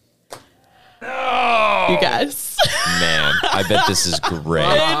stories. No. You guys. Man, I bet this is great.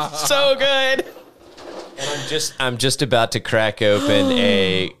 It's so good. I'm just about to crack open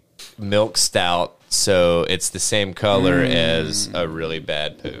a milk stout, so it's the same color as a really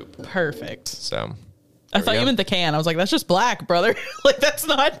bad poop. Perfect. So I thought you meant the can. I was like, that's just black, brother. Like, that's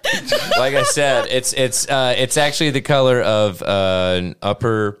not. like I said, it's actually the color of an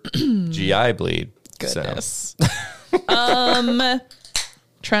upper GI bleed. Goodness.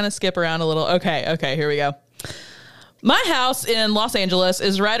 Trying to skip around a little. Okay, here we go. My house in Los Angeles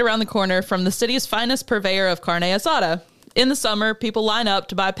is right around the corner from the city's finest purveyor of carne asada. In the summer, people line up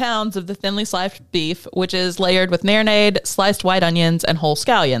to buy pounds of the thinly sliced beef, which is layered with marinade, sliced white onions, and whole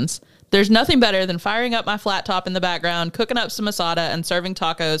scallions. There's nothing better than firing up my flat top in the background, cooking up some asada, and serving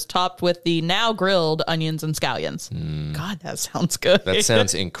tacos topped with the now grilled onions and scallions. God, that sounds good. That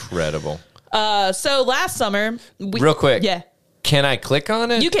sounds incredible. So last summer... Real quick. Yeah. Can I click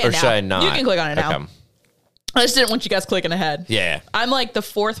on it? You can Or now. should I not? You can click on it now. Okay. I just didn't want you guys clicking ahead. Yeah. I'm like the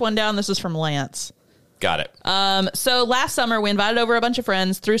 4th one down. This is from Lance. Got it. So last summer, we invited over a bunch of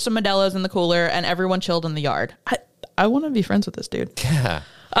friends, threw some Modelo's in the cooler, and everyone chilled in the yard. I want to be friends with this dude. Yeah.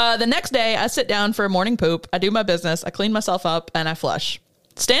 The next day, I sit down for a morning poop. I do my business. I clean myself up, and I flush.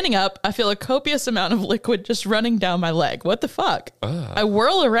 Standing up, I feel a copious amount of liquid just running down my leg. What the fuck? I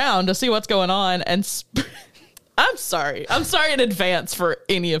whirl around to see what's going on and I'm sorry in advance for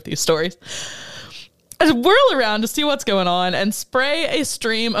any of these stories. I whirl around to see what's going on and spray a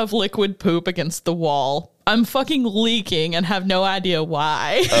stream of liquid poop against the wall. I'm fucking leaking and have no idea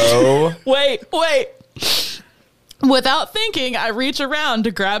why. Oh. Wait. Without thinking, I reach around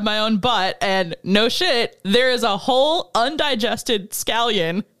to grab my own butt, and no shit, there is a whole undigested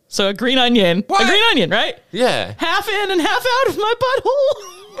scallion. So a green onion. What? A green onion, right? Yeah. Half in and half out of my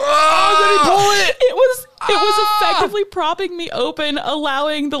butthole. Oh, did he pull it? It was effectively propping me open,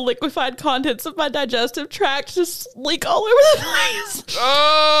 allowing the liquefied contents of my digestive tract to just leak all over the place.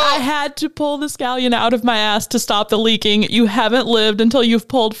 I had to pull the scallion out of my ass to stop the leaking. You haven't lived until you've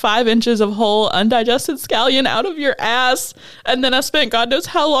pulled 5 inches of whole undigested scallion out of your ass. And then I spent God knows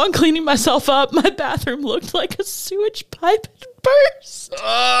how long cleaning myself up. My bathroom looked like a sewage pipe had burst.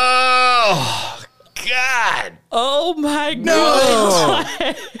 Oh, God. Oh, my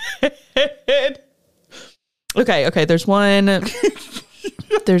God. Okay, there's one.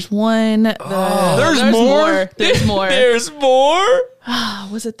 There's one. There's more. There's more. There's more?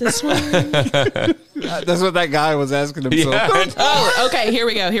 Was it this one? That's what that guy was asking himself. Yeah. Oh, okay, here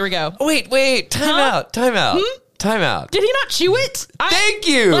we go. Wait. Time out. Time out. Did he not chew it? Thank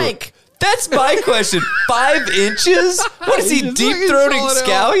you. Like, that's my question. 5 inches? What is he, deep-throating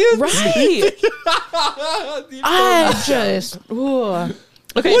scallions? right. I just... Ooh.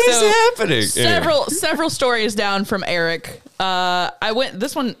 Okay, What is happening? Several stories down from Eric.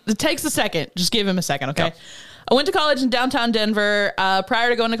 This one, it takes a second. Just give him a second, okay? Yeah. I went to college in downtown Denver. Prior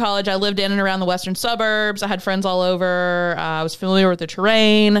to going to college, I lived in and around the western suburbs. I had friends all over. I was familiar with the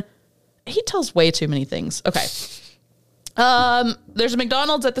terrain. He tells way too many things. Okay. There's a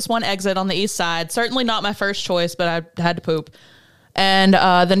McDonald's at this one exit on the east side. Certainly not my first choice, but I had to poop. And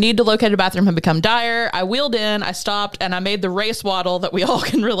the need to locate a bathroom had become dire. I wheeled in, I stopped, and I made the race waddle that we all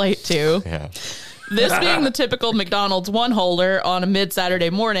can relate to. Yeah. This being the typical McDonald's one-holder on a mid-Saturday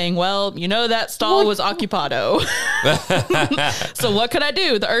morning, well, you know that stall was occupado. So what could I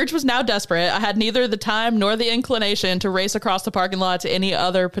do? The urge was now desperate. I had neither the time nor the inclination to race across the parking lot to any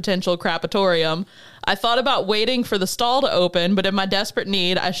other potential crapatorium. I thought about waiting for the stall to open, but in my desperate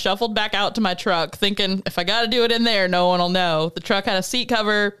need, I shuffled back out to my truck, thinking, if I got to do it in there, no one will know. The truck had a seat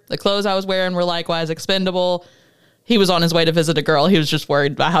cover. The clothes I was wearing were likewise expendable. He was on his way to visit a girl. He was just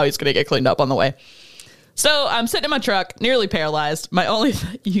worried about how he's going to get cleaned up on the way. So I'm sitting in my truck, nearly paralyzed.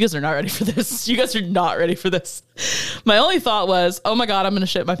 You guys are not ready for this. You guys are not ready for this. My only thought was, oh my God, I'm going to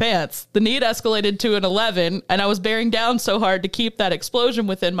shit my pants. The need escalated to an 11, and I was bearing down so hard to keep that explosion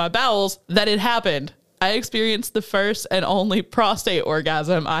within my bowels that it happened. I experienced the first and only prostate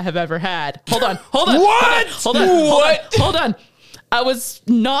orgasm I have ever had. Hold on. What? Hold on. I was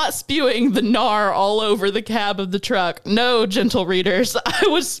not spewing the gnar all over the cab of the truck. No, gentle readers. I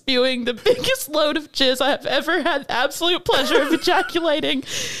was spewing the biggest load of jizz I have ever had the absolute pleasure of ejaculating.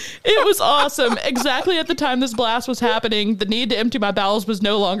 It was awesome. Exactly at the time this blast was happening, the need to empty my bowels was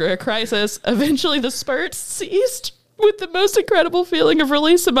no longer a crisis. Eventually, the spurts ceased. With the most incredible feeling of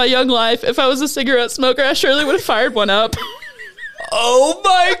release in my young life. If I was a cigarette smoker, I surely would have fired one up. Oh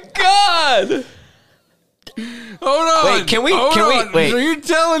my God. Hold on. Wait, can we wait? So you're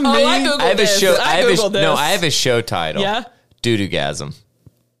telling me I Googled I have a this. show. I Googled this. No, I have a show title. Yeah? Doo-doo-gasm.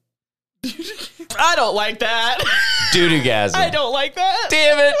 I don't like that. Doo-doo-gasm. I don't like that.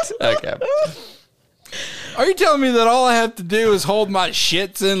 Damn it. Okay. Are you telling me that all I have to do is hold my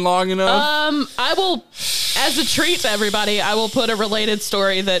shits in long enough? I will, as a treat to everybody, I will put a related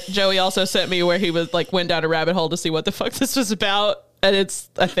story that Joey also sent me where he was like went down a rabbit hole to see what the fuck this was about, and it's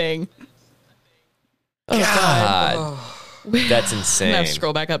a thing. Oh, God. That's I'm insane. gonna have to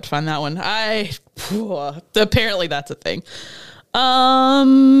scroll back up to find that one. Apparently that's a thing.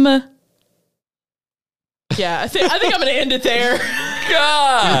 Yeah, I think I'm gonna end it there.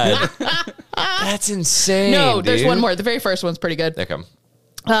 God. That's insane. No, there's dude. one more. The very first one's pretty good. There come.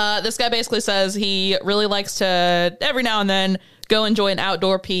 This guy basically says he really likes to, every now and then, go enjoy an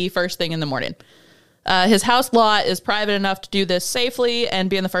outdoor pee first thing in the morning. His house lot is private enough to do this safely, and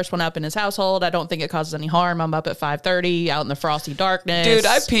being the first one up in his household, I don't think it causes any harm. I'm up at 5:30, out in the frosty darkness. Dude,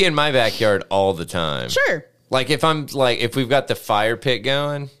 I pee in my backyard all the time. Sure. Like if we've got the fire pit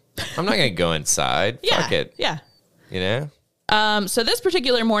going, I'm not going to go inside. Yeah. Fuck it. Yeah. You know? So this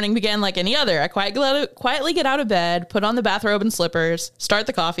particular morning began like any other. I quietly get out of bed, put on the bathrobe and slippers, start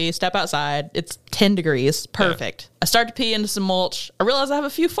the coffee, step outside. It's 10 degrees. Perfect. Yeah. I start to pee into some mulch. I realize I have a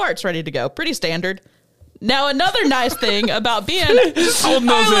few farts ready to go. Pretty standard. Now, another nice thing about being holding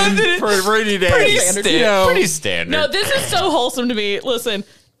those in for a rainy day. Pretty standard. No, this is so wholesome to me. Listen,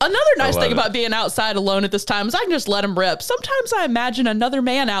 another nice thing about being outside alone at this time is I can just let him rip. Sometimes I imagine another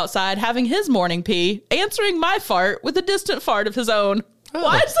man outside having his morning pee, answering my fart with a distant fart of his own. Oh.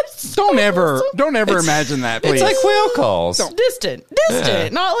 Why is this so Don't ever imagine that, please. It's like whale calls. Distant. Yeah.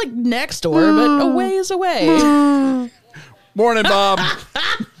 Not like next door, but a ways away. Morning, Bob.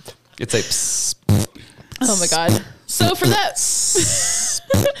 It's like, psst. Oh my God. So for that, he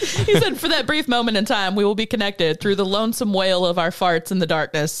said, for that brief moment in time, we will be connected through the lonesome wail of our farts in the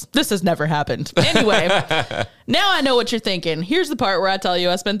darkness. This has never happened. Anyway, now I know what you're thinking. Here's the part where I tell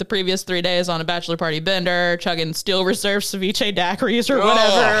you I spent the previous 3 days on a bachelor party bender, chugging Steel Reserve ceviche daiquiris or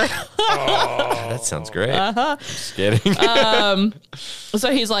whatever. That sounds great. Just kidding.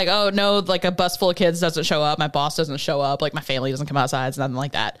 So he's like, oh no, like a bus full of kids doesn't show up. My boss doesn't show up. Like my family doesn't come outside. It's nothing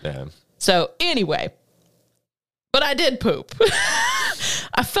like that. Yeah. So anyway, but I did poop.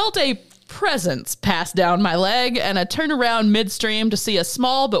 I felt a presence pass down my leg, and I turned around midstream to see a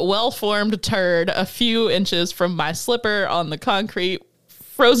small but well-formed turd a few inches from my slipper on the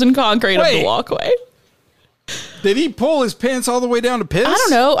frozen concrete of the walkway. Did he pull his pants all the way down to piss? I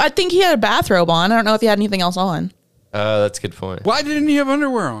don't know. I think he had a bathrobe on. I don't know if he had anything else on. That's a good point. Why didn't he have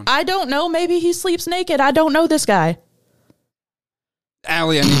underwear on? I don't know. Maybe he sleeps naked. I don't know this guy.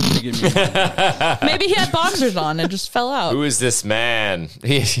 Allie, I need you to give me Maybe he had boxers on and just fell out. Who is this man?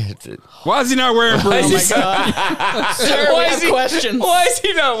 Why is he not wearing briefs? Oh my God. Sir, we have questions. Why is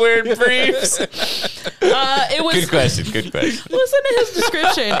he not wearing briefs? It was Good question. Listen to his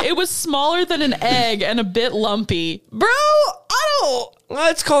description. It was smaller than an egg and a bit lumpy. Bro, I don't...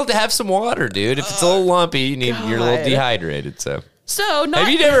 Well, it's called to have some water, dude. If it's a little lumpy, you're a little dehydrated. So have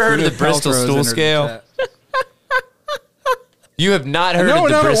you never heard of the Bristol stool scale? You have not heard of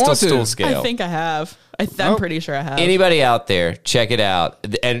the Bristol stool scale. I think I have. I'm pretty sure I have. Anybody out there, check it out.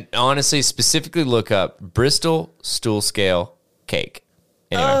 And honestly, specifically look up Bristol stool scale cake.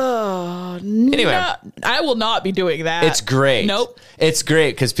 Anyway. I will not be doing that. It's great. Nope. It's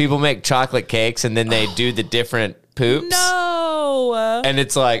great because people make chocolate cakes and then they do the different poops. No. And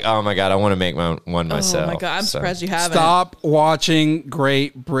it's like, oh my God, I want to make one myself. Oh my God, I'm surprised you haven't. Stop watching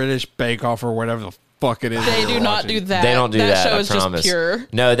Great British Bake Off or whatever the fuck it is. They do not do that. They don't do that. That show I is promise. just pure.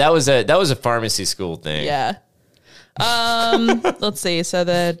 No, that was a pharmacy school thing. Yeah. Let's see. So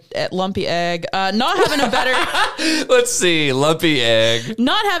the lumpy egg, not having a better. Let's see, lumpy egg.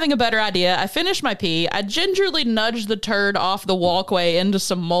 Not having a better idea, I finished my pee. I gingerly nudged the turd off the walkway into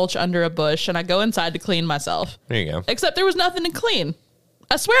some mulch under a bush, and I go inside to clean myself. There you go. Except there was nothing to clean.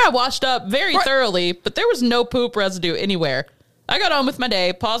 I swear I washed up very thoroughly, but there was no poop residue anywhere. I got on with my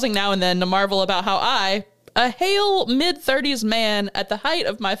day, pausing now and then to marvel about how I, a hale mid-30s man at the height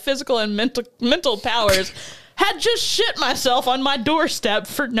of my physical and mental powers, had just shit myself on my doorstep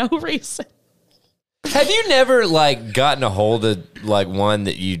for no reason. Have you never gotten a hold of one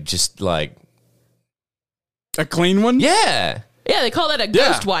that you just a clean one? Yeah. Yeah, they call that a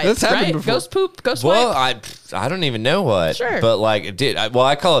ghost wipe, that's happened right? before. Ghost poop, ghost Well, wipe. I don't even know what. Sure. But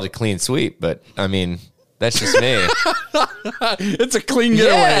I call it a clean sweep, but I mean, that's just me. It's a clean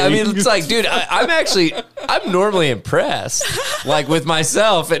getaway. Yeah, I mean, it's like, dude, I'm normally impressed, with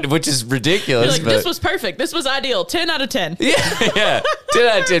myself, which is ridiculous. You're this was perfect. This was ideal. 10 out of 10. Yeah. 10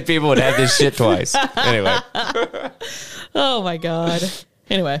 out of 10 people would have this shit twice. Anyway. Oh, my God.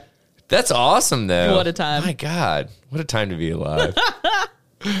 Anyway. That's awesome, though. What a time. My God. What a time to be alive.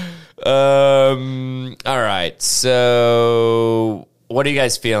 All right. So... what are you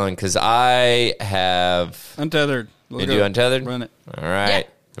guys feeling? Because I have... Untethered. You do Untethered? Run it. All right. Yeah.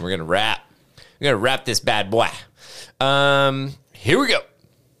 And we're going to wrap. We're going to wrap this bad boy. Here we go. Let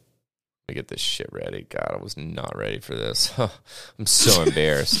me get this shit ready. God, I was not ready for this. I'm so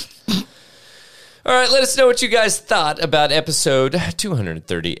embarrassed. All right, let us know what you guys thought about episode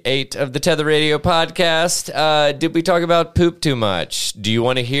 238 of the Tether Radio podcast. Did we talk about poop too much? Do you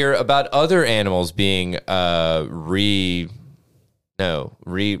want to hear about other animals being what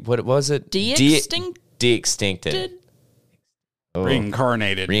was it? De-extincted. Oh.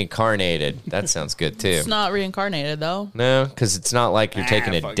 Reincarnated. That sounds good, too. It's not reincarnated, though. No, because it's not like you're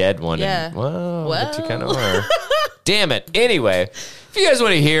taking a dead one. Yeah. And, but you kind of are. Damn it. Anyway, if you guys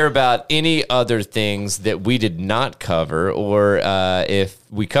want to hear about any other things that we did not cover, or if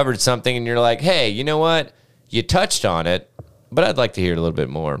we covered something and you're like, hey, you know what? You touched on it, but I'd like to hear it a little bit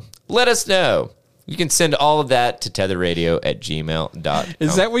more. Let us know. You can send all of that to tetherradio@gmail.com.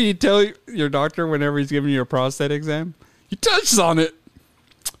 Is that what you tell your doctor whenever he's giving you a prostate exam? You touched on it,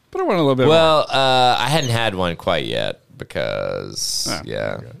 but I want a little bit more. Well, I hadn't had one quite yet because,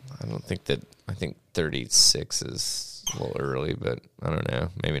 I think 36 is a little early, but I don't know.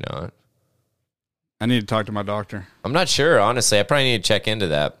 Maybe not. I need to talk to my doctor. I'm not sure, honestly. I probably need to check into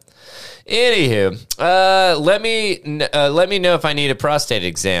that. Anywho, let me know if I need a prostate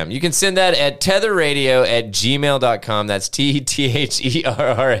exam. You can send that at tetherradio@gmail.com. That's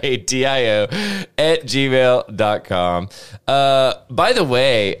tetherradio@gmail.com. By the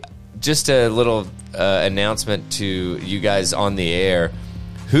way, just a little announcement to you guys on the air.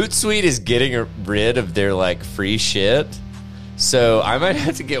 Hootsuite is getting rid of their like free shit. So I might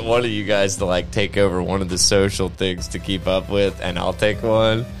have to get one of you guys to like take over one of the social things to keep up with, and I'll take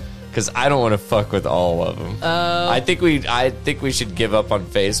one. Because I don't want to fuck with all of them. I think we should give up on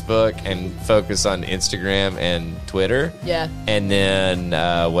Facebook and focus on Instagram and Twitter. Yeah. And then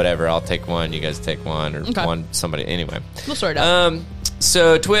whatever, I'll take one, you guys take one, or one somebody. Anyway, we'll sort it out.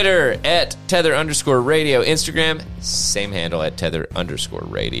 So Twitter at tether_radio, Instagram same handle at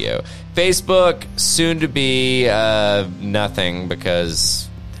tether_radio, Facebook soon to be nothing because.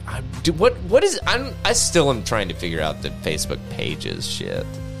 What is I still am trying to figure out the Facebook pages shit.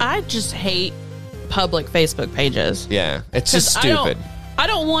 I just hate public Facebook pages. Yeah, it's just stupid. I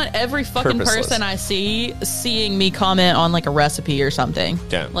don't want every fucking person I see seeing me comment on like a recipe or something.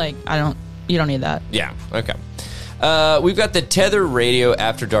 Yeah. Like you don't need that. Yeah, okay. We've got the Tether Radio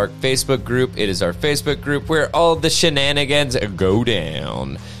After Dark Facebook group. It is our Facebook group where all the shenanigans go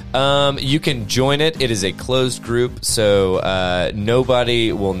down. You can join it. It is a closed group, so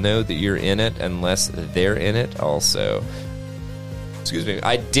nobody will know that you're in it unless they're in it also. Excuse me.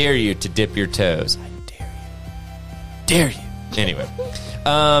 I dare you to dip your toes. I dare you. Anyway,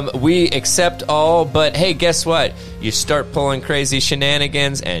 we accept all, but hey, guess what? You start pulling crazy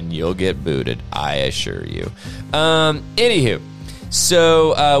shenanigans and you'll get booted. I assure you. Anywho.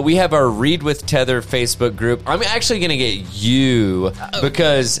 So we have our Read with Tether Facebook group. I'm actually going to get you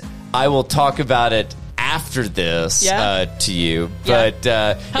because I will talk about it after this to you. But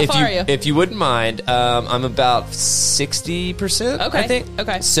if you wouldn't mind, I'm about 60%. Okay. I think.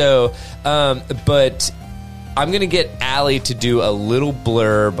 Okay. So, but I'm going to get Allie to do a little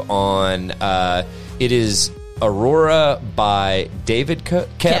blurb on. It is Aurora by David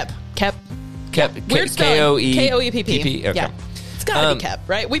Koepp. Weird spelling. Koepp. Okay. Yeah. It's gotta be Kep,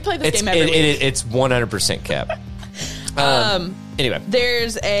 right? We play this game every week. It's 100% Kep. Anyway.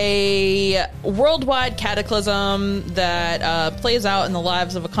 There's a worldwide cataclysm that plays out in the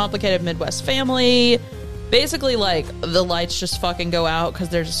lives of a complicated Midwest family. Basically, like, the lights just fucking go out because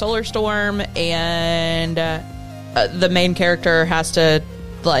there's a solar storm, and the main character has to,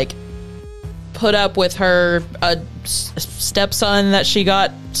 like, put up with her stepson that she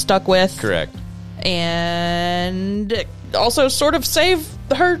got stuck with. Correct. And also sort of save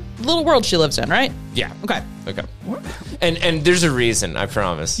her little world she lives in, right? Yeah. Okay. And there's a reason, I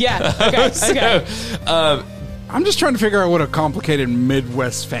promise. Yeah. Okay. Okay. I'm just trying to figure out what a complicated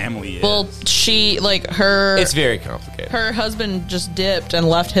Midwest family is. Well, she, like, her... It's very complicated. Her husband just dipped and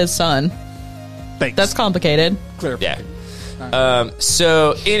left his son. Thanks. That's complicated. Clear. Yeah.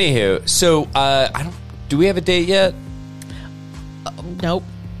 So, anywho, do we have a date yet? Nope.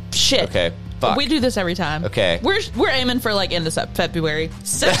 Shit. Okay. Fuck. We do this every time. Okay. We're aiming for like end of February.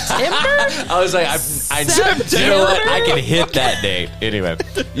 September? I was like, you know what? I can hit that date. Anyway.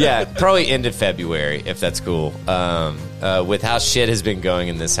 Yeah, probably end of February, if that's cool. With how shit has been going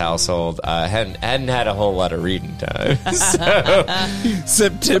in this household, hadn't had a whole lot of reading time.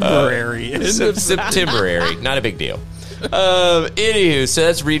 Septemberary. Septemberary. Not a big deal. Anywho, so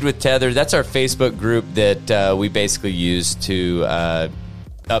that's Read with Tether. That's our Facebook group that we basically use to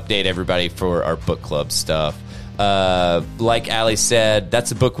update everybody for our book club stuff. Like Allie said,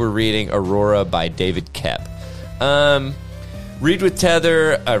 that's a book we're reading, Aurora by David Koepp. Read with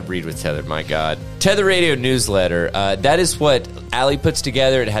Tether, my God. Tether Radio newsletter. That is what Allie puts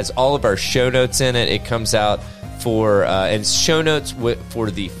together. It has all of our show notes in it. It comes out and show notes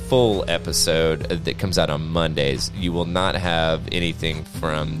for the full episode that comes out on Mondays. You will not have anything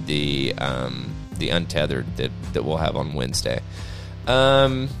from the Untethered that we'll have on Wednesday.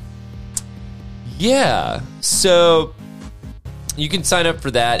 Yeah, so you can sign up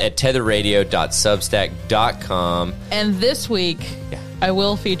for that at tetherradio.substack.com. And this week, I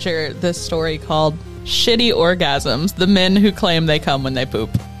will feature this story called Shitty Orgasms, the men who claim they come when they poop.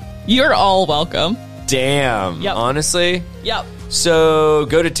 You're all welcome. Damn. Yep. Honestly? Yep. So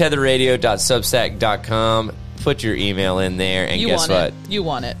go to tetherradio.substack.com, put your email in there, and guess what? You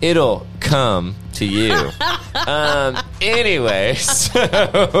want it. It'll come to you. Anyway, so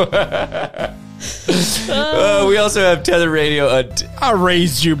we also have Tether Radio. I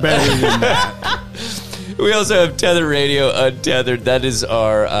raised you better than that. We also have Tether Radio Untethered. That is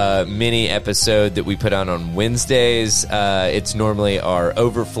our mini episode that we put on Wednesdays. It's normally our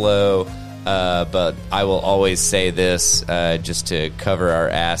overflow, but I will always say this just to cover our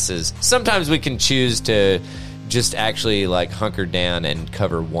asses. Sometimes we can choose to just actually like hunker down and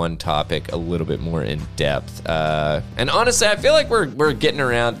cover one topic a little bit more in depth. And honestly, I feel like we're getting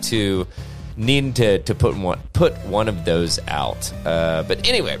around to needing to put one of those out. But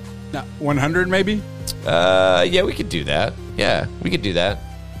anyway. 100 maybe? Yeah, we could do that. Yeah, we could do that.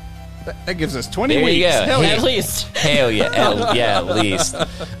 That gives us 20 there weeks. You go. Hell, at least. Hell yeah. At least.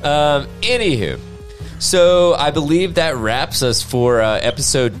 Anywho. So I believe that wraps us for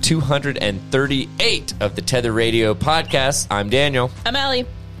episode 238 of the Tether Radio podcast. I'm Daniel. I'm Allie.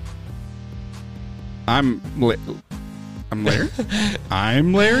 I'm Larry.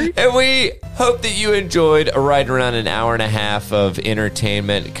 I'm Larry. And we hope that you enjoyed right around an hour and a half of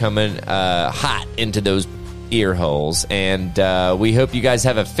entertainment coming hot into those ear holes. And we hope you guys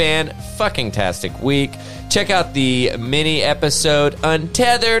have a fan-fucking-tastic week. Check out the mini episode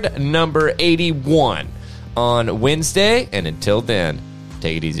Untethered number 81 on Wednesday. And until then,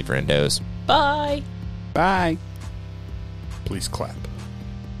 take it easy, friendos. Bye. Bye. Please clap.